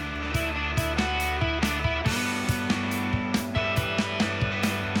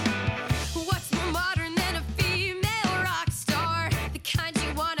 What's more modern than a female rock star? The kind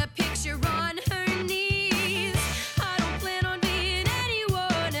you wanna picture on her knees. I don't plan on being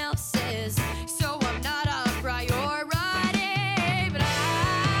anyone else's, so I'm not a priority. But I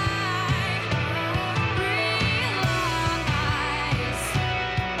realize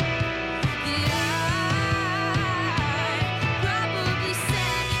that I probably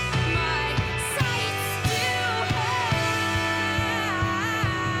set my sights too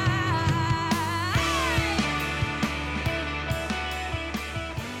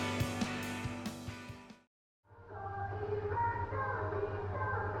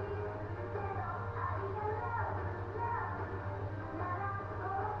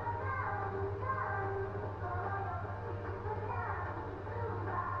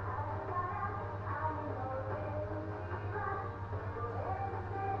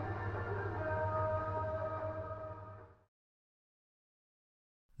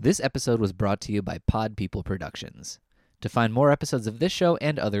This episode was brought to you by Pod People Productions. To find more episodes of this show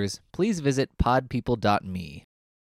and others, please visit podpeople.me.